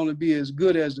degree can only be as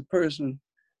good as the person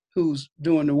who's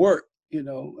doing the work.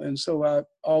 And so I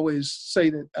always say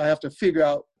that I have to figure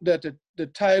out that the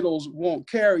titles won't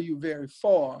carry you very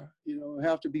far. It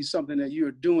have to be something that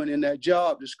you're doing in that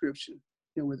job description,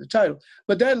 with the title.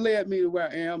 But that led me to where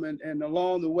I am, and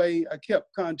along the way, I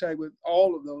kept contact with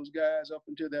all of those guys up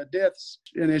until their deaths.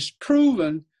 And it's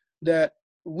proven that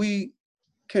we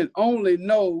can only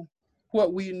know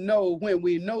what we know when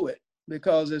we know it,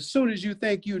 because as soon as you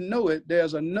think you know it,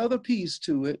 there's another piece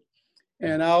to it.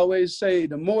 And I always say,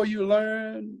 the more you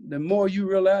learn, the more you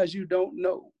realize you don't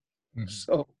know. Mm-hmm.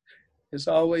 So it's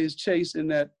always chasing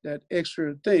that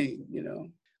extra thing,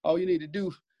 All you need to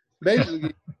do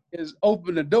basically is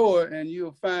open the door, and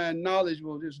you'll find knowledge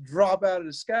will just drop out of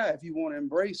the sky if you want to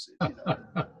embrace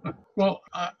it. Well,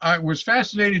 I was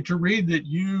fascinated to read that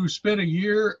you spent a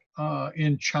year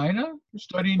in China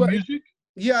studying music.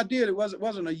 Yeah, I did. It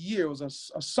wasn't a year. It was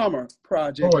a summer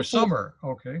project. Oh, a summer.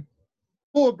 Okay.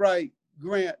 Fulbright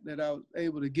grant that I was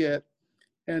able to get,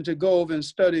 and to go over and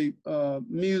study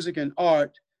music and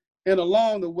art. And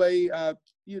along the way, I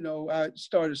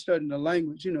started studying the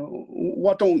language,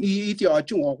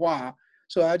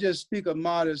 so I just speak a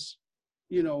modest,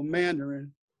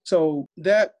 Mandarin. So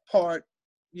that part,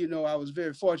 I was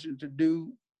very fortunate to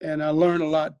do. And I learned a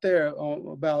lot there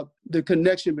about the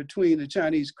connection between the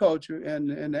Chinese culture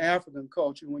and the African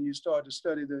culture when you start to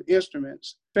study the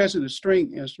instruments, especially the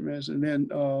string instruments, and then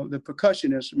the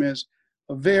percussion instruments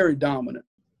are very dominant.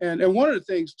 And one of the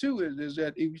things too is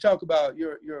that if you talk about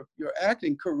your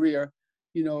acting career,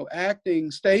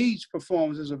 acting stage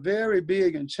performances are very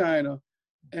big in China.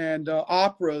 And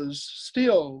operas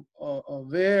still are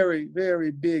very,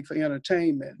 very big for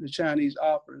entertainment, the Chinese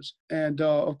operas. And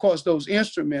of course, those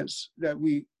instruments that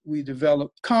we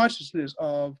developed consciousness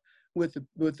of with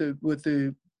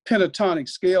the pentatonic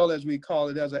scale, as we call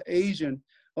it, as an Asian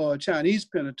or Chinese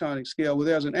pentatonic scale, where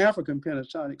there's an African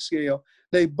pentatonic scale.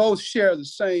 They both share the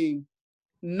same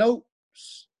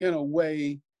notes in a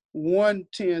way. One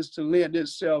tends to lend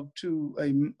itself to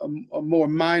a more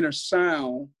minor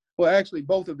sound. Well, actually,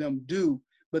 both of them do,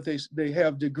 but they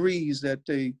have degrees that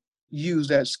they use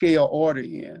that scale order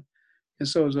in, and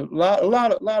so there's a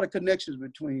lot of connections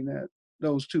between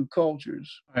those two cultures.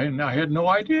 I had no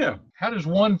idea. How does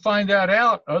one find that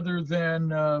out other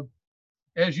than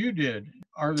as you did?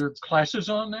 Are there classes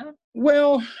on that?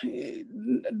 Well,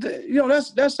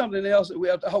 that's something else that we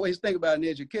have to always think about in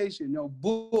education.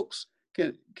 Books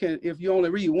can if you only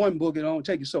read one book, it only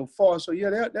take you so far. So yeah,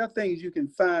 there are things you can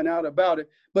find out about it.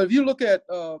 But if you look at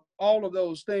all of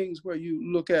those things, where you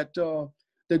look at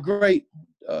the great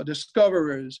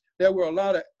discoverers, there were a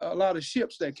lot of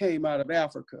ships that came out of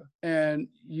Africa, and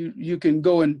you can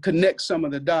go and connect some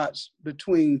of the dots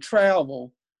between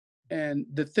travel and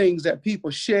the things that people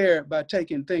shared by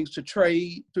taking things to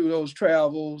trade through those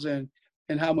travels, and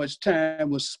how much time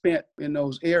was spent in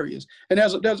those areas. And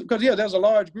there's a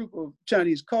large group of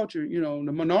Chinese culture,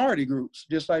 the minority groups,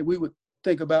 just like we would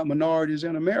think about minorities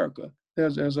in America.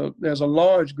 There's a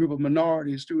large group of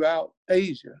minorities throughout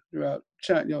Asia, throughout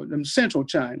China, central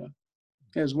China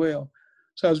as well.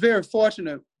 So I was very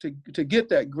fortunate to get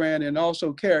that grant, and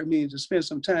also carried me to spend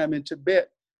some time in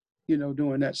Tibet,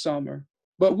 during that summer.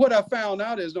 But what I found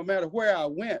out is no matter where I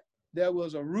went, there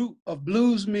was a root of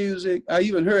blues music. I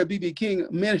even heard B.B. King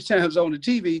many times on the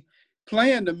TV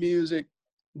playing the music,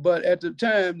 but at the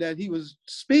time that he was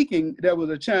speaking, there was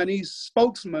a Chinese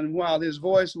spokesman while his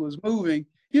voice was moving.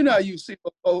 You see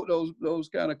those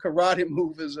kind of karate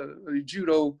movies,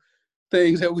 judo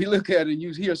things that we look at, and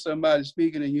you hear somebody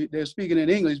speaking, and they're speaking in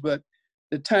English, but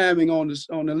the timing on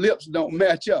the lips don't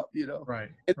match up, Right.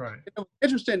 It was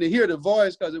interesting to hear the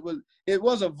voice, because it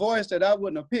was a voice that I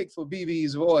wouldn't have picked for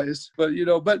BB's voice. But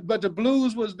but the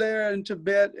blues was there in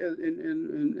Tibet,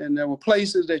 and there were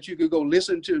places that you could go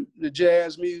listen to the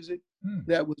jazz music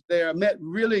that was there. I met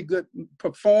really good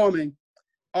performing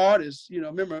artists.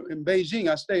 Remember in Beijing,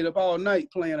 I stayed up all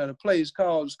night playing at a place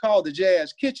called the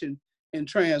Jazz Kitchen in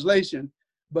translation.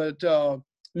 But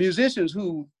musicians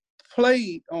who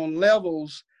played on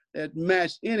levels that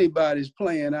matched anybody's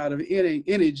playing out of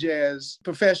any jazz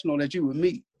professional that you would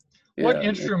meet. What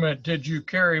instrument did you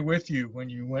carry with you when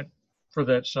you went for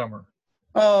that summer?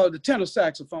 The tenor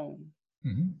saxophone.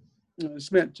 Mm-hmm.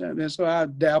 Spent time, and so I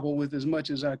dabbled with as much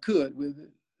as I could with it.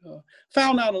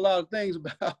 Found out a lot of things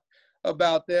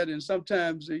about that, and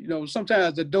sometimes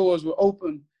the doors were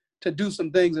open to do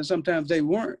some things, and sometimes they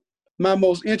weren't. My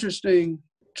most interesting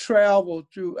travel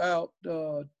throughout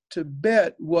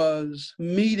Tibet was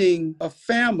meeting a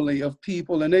family of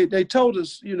people, and they told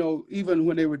us, even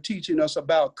when they were teaching us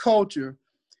about culture,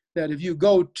 that if you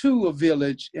go to a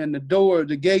village and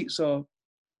the gates are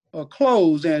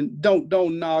closed, and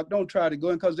don't knock, don't try to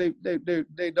go in, because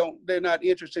they're not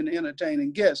interested in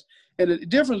entertaining guests. And the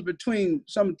difference between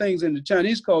some things in the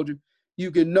Chinese culture,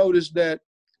 you can notice that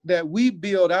we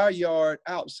build our yard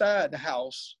outside the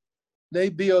house. They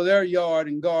build their yard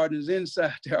and gardens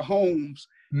inside their homes.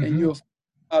 Mm-hmm. And you'll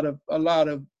find a lot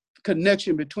of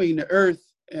connection between the earth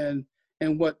and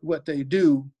what they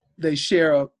do. They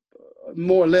share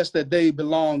more or less that they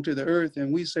belong to the earth,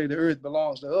 and we say the earth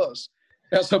belongs to us.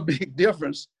 That's a big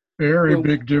difference. Very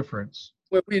big difference.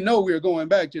 Well, we know we're going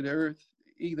back to the earth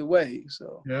either way.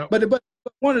 So, yeah. But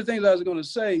one of the things I was going to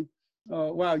say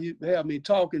while you have me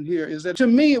talking here is that to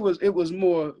me it was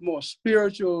more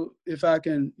spiritual, if I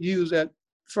can use that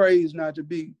phrase, not to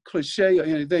be cliche or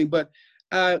anything. But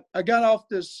I got off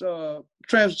this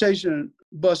transportation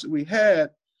bus that we had,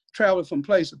 traveling from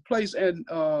place to place, and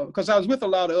because I was with a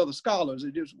lot of other scholars,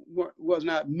 it just was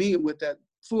not me with that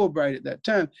Fulbright at that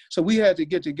time. So we had to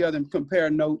get together and compare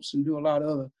notes and do a lot of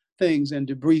other things and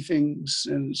debriefings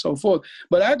and so forth.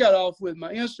 But I got off with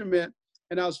my instrument,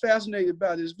 and I was fascinated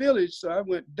by this village, so I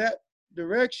went that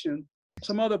direction.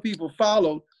 Some other people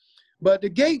followed, but the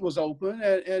gate was open,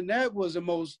 and that was the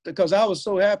most, because I was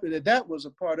so happy that was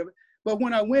a part of it. But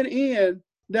when I went in,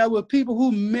 there were people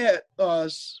who met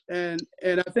us, and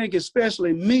I think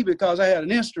especially me, because I had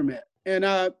an instrument, and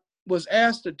I was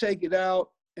asked to take it out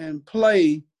and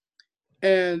play,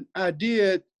 and I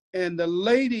did. And the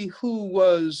lady who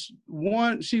was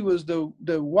she was the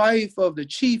wife of the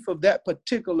chief of that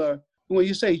particular, when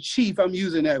you say chief, I'm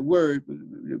using that word,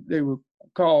 they were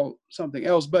called something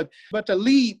else, but the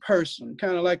lead person,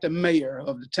 kind of like the mayor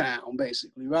of the town,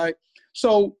 basically, right?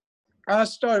 So I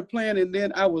started playing, and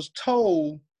then I was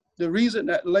told the reason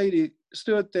that lady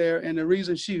stood there and the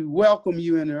reason she welcomed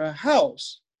you in her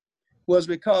house was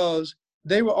because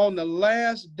they were on the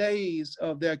last days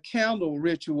of their candle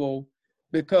ritual,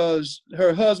 because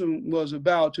her husband was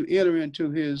about to enter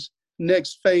into his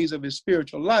next phase of his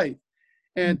spiritual life.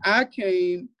 And I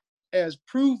came as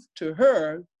proof to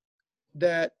her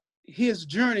that his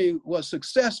journey was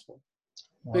successful.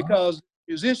 Wow. Because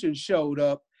musicians showed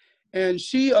up, and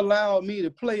she allowed me to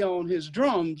play on his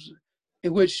drums,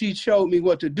 in which she showed me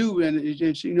what to do.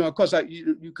 And she, of course,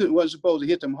 you wasn't supposed to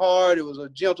hit them hard. It was a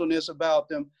gentleness about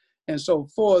them and so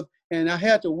forth. And I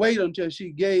had to wait until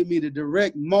she gave me the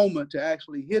direct moment to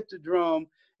actually hit the drum.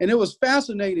 And it was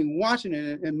fascinating watching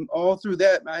it. And all through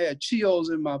that, I had chills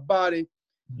in my body,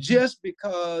 just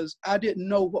because I didn't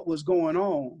know what was going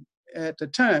on at the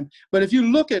time. But if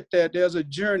you look at that, there's a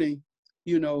journey,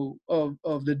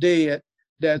 of the dead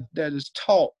that is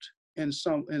taught in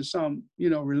some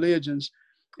religions.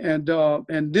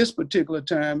 And this particular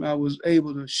time, I was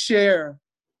able to share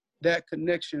that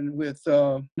connection with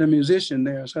the musician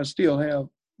there. So I still have,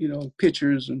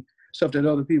 pictures and stuff that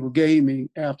other people gave me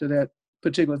after that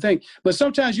particular thing. But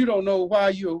sometimes you don't know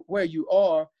where you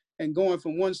are, and going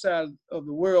from one side of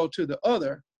the world to the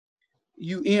other,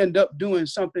 you end up doing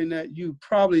something that you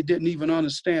probably didn't even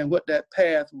understand what that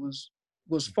path was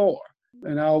for.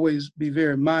 And I always be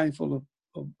very mindful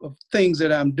of things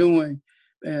that I'm doing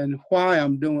and why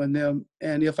I'm doing them.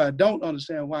 And if I don't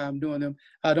understand why I'm doing them,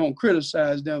 I don't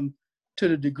criticize them to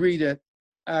the degree that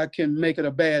I can make it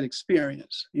a bad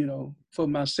experience, for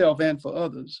myself and for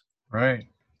others. Right.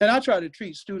 And I try to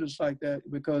treat students like that,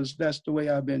 because that's the way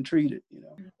I've been treated,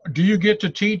 Do you get to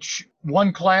teach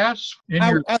one class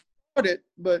I started,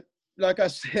 but like I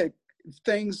said,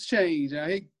 things change. I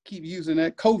hate keep using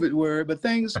that COVID word, but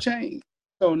things change.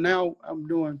 So now I'm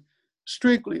doing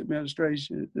strictly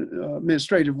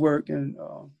administrative work, and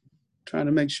trying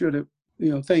to make sure that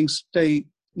things stay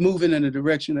moving in the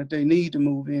direction that they need to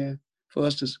move in for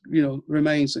us to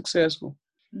remain successful.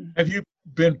 Have you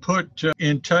been put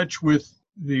in touch with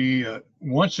the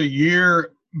once a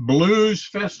year blues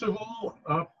festival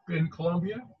up in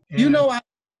Columbia?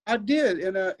 I did,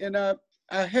 and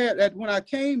I had that when I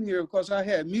came here, because I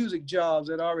had music jobs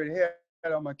that I already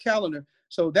had on my calendar.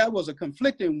 So that was a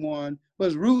conflicting one.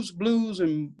 Was roots, blues,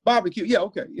 and barbecue. Yeah,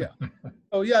 okay, yeah.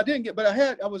 So yeah, I didn't get, but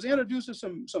I was introduced to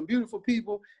some beautiful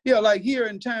people. Yeah, like here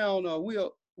in town,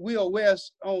 Will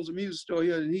West owns a music store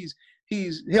here, and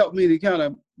he's helped me to kind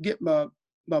of get my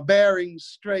bearings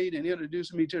straight and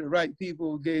introduced me to the right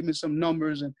people. Gave me some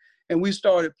numbers, and we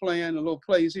started playing a little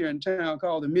place here in town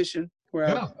called the Mission,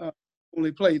 where I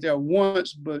only played there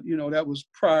once, but that was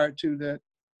prior to that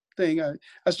thing.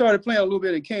 I started playing a little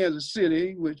bit in Kansas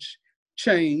City, which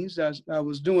changed. I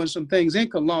was doing some things in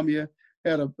Columbia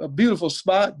at a beautiful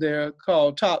spot there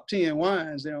called Top 10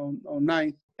 Wines there on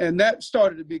 9th. And that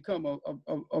started to become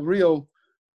a real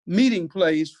meeting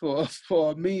place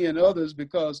for me and others,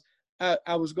 because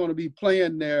I was going to be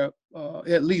playing there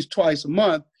at least twice a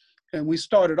month. And we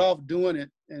started off doing it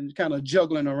and kind of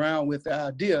juggling around with the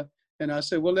idea. And I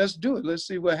said, well, let's do it. Let's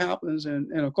see what happens.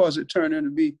 And of course, it turned into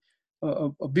be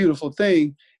a beautiful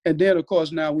thing. And then, of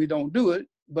course, now we don't do it,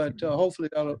 but hopefully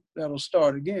that'll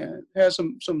start again. Has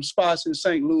some spots in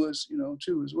St. Louis,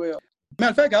 too, as well. Matter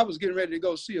of fact, I was getting ready to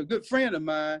go see a good friend of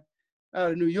mine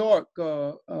out of New York,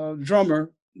 a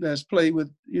drummer that's played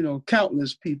with,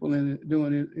 countless people in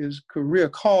doing his career,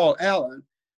 Carl Allen,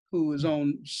 who is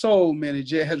on so many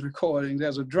jazz recordings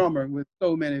as a drummer with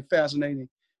so many fascinating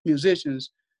musicians.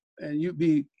 And you'd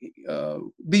be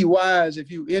wise if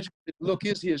you interested, look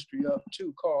his history up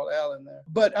too, Carl Allen there.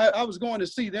 But I was going to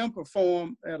see them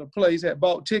perform at a place, had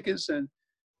bought tickets, and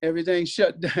everything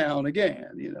shut down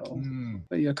again,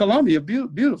 But yeah, Columbia,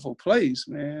 beautiful place,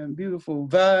 man, beautiful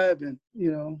vibe, and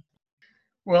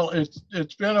Well,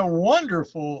 it's been a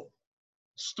wonderful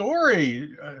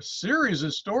story, a series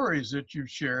of stories that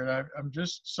you've shared. I'm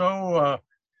just so.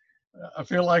 I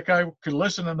feel like I could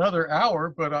listen another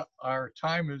hour, but our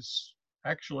time is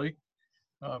actually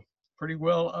pretty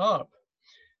well up.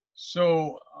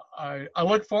 So I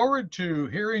look forward to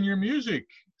hearing your music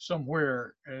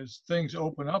somewhere as things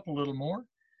open up a little more.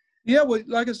 Yeah, well,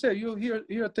 like I said, you'll hear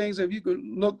things. If you could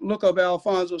look up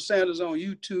Alphonso Sanders on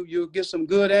YouTube, you'll get some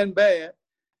good and bad.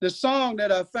 The song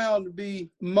that I found to be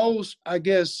most, I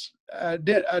guess,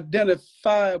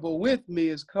 identifiable with me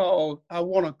is called "I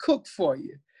Want to Cook for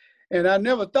You." And I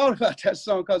never thought about that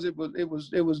song because it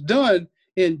was done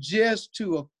in jest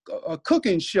to a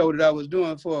cooking show that I was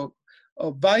doing for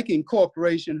Viking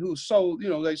corporation who sold,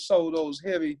 they sold those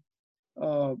heavy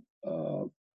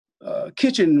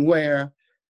kitchenware,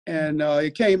 and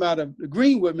it came out of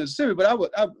Greenwood, Mississippi. But I was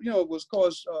of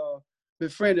course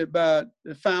befriended by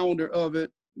the founder of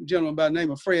it, a gentleman by the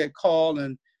name of Fred Call,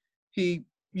 and he,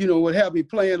 would have me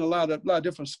playing a lot of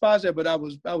different spots there. But I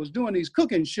was doing these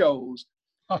cooking shows,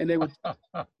 and they would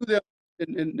do them,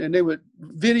 and they would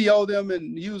video them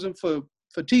and use them for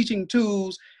teaching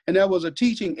tools. And there was a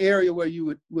teaching area where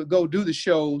you would go do the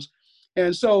shows.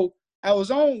 And so I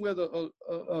was on with a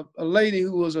lady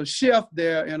who was a chef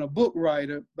there and a book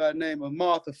writer by the name of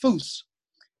Martha Foose.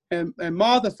 And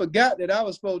Martha forgot that I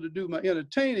was supposed to do my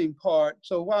entertaining part.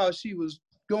 So while she was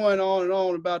going on and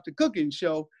on about the cooking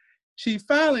show, she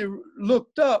finally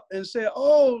looked up and said,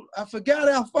 "Oh, I forgot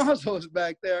Alphonso was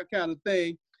back there," kind of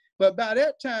thing. But by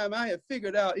that time, I had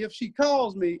figured out if she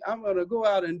calls me, I'm going to go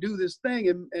out and do this thing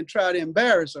and try to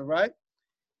embarrass her, right?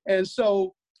 And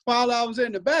so while I was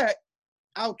in the back,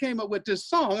 I came up with this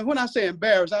song. And when I say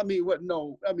embarrassed, I mean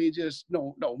just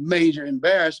no major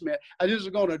embarrassment. I just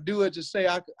was going to do it to say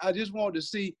I just wanted to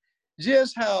see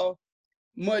just how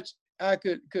much I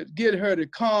could get her to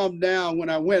calm down when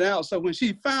I went out. So when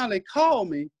she finally called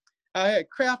me, I had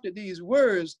crafted these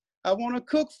words: "I want to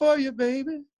cook for you,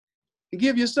 baby, and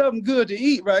give you something good to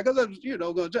eat," right? Because I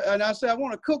was, and I said, "I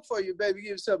want to cook for you, baby,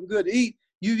 give you something good to eat.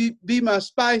 You be my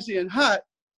spicy and hot.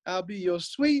 I'll be your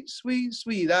sweet, sweet,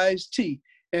 sweet iced tea."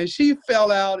 And she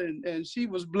fell out, and she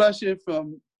was blushing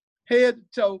from head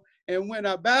to toe. And when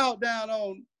I bowed down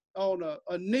on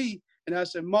a knee, and I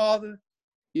said, "Martha,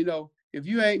 if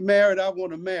you ain't married, I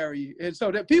want to marry you." And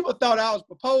so that people thought I was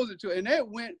proposing to her. And that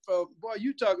went from, boy,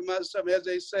 you talking about something, as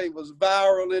they say, was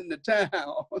viral in the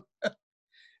town.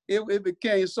 It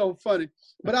became so funny.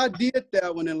 But I did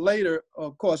that one, and later,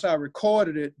 of course, I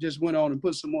recorded it, just went on and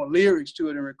put some more lyrics to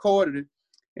it and recorded it.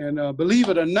 And believe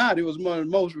it or not, it was one of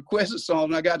the most requested songs.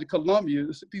 When I got to Columbia,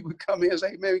 people would come in and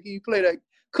say, "Hey, man, can you play that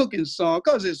cooking song?"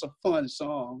 Because it's a fun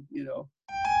song,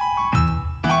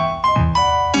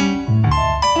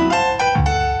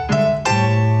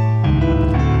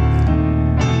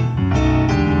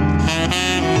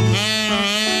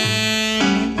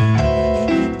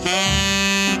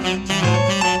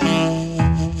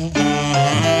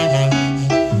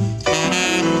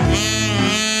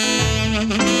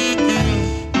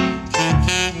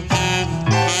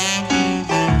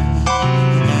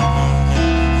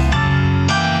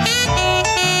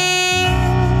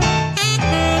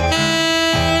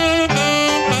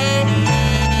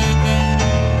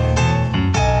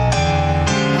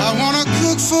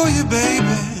 For you,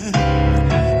 baby,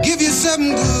 give you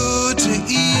something good to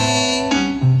eat.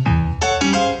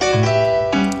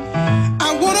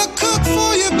 I wanna cook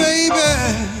for you, baby,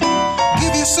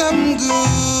 give you something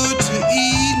good to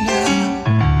eat now.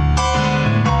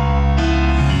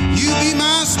 You be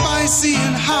my spicy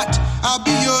and hot, I'll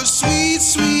be your sweet,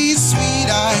 sweet, sweet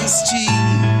iced tea.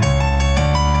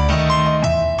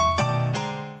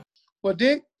 Well,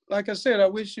 Dick, like I said, I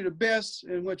wish you the best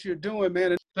in what you're doing,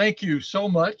 man. Thank you so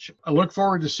much. I look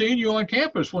forward to seeing you on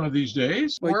campus one of these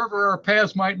days, wherever our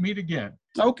paths might meet again.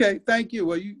 Okay, thank you.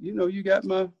 Well, you got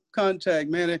my contact,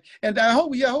 man, and I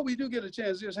hope we do get a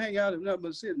chance to just hang out and nothing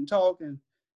but sit and talk and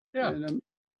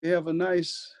have a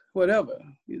nice whatever,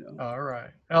 All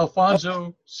right,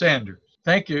 Alphonso Sanders.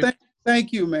 Thank you.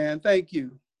 Thank you, man. Thank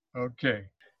you. Okay.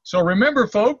 So remember,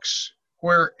 folks,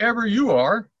 wherever you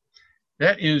are,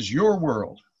 that is your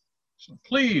world. So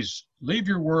please leave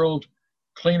your world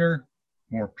cleaner,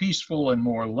 more peaceful, and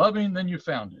more loving than you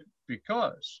found it.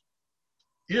 Because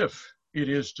if it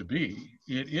is to be,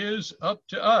 it is up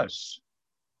to us.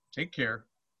 Take care.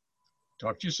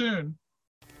 Talk to you soon.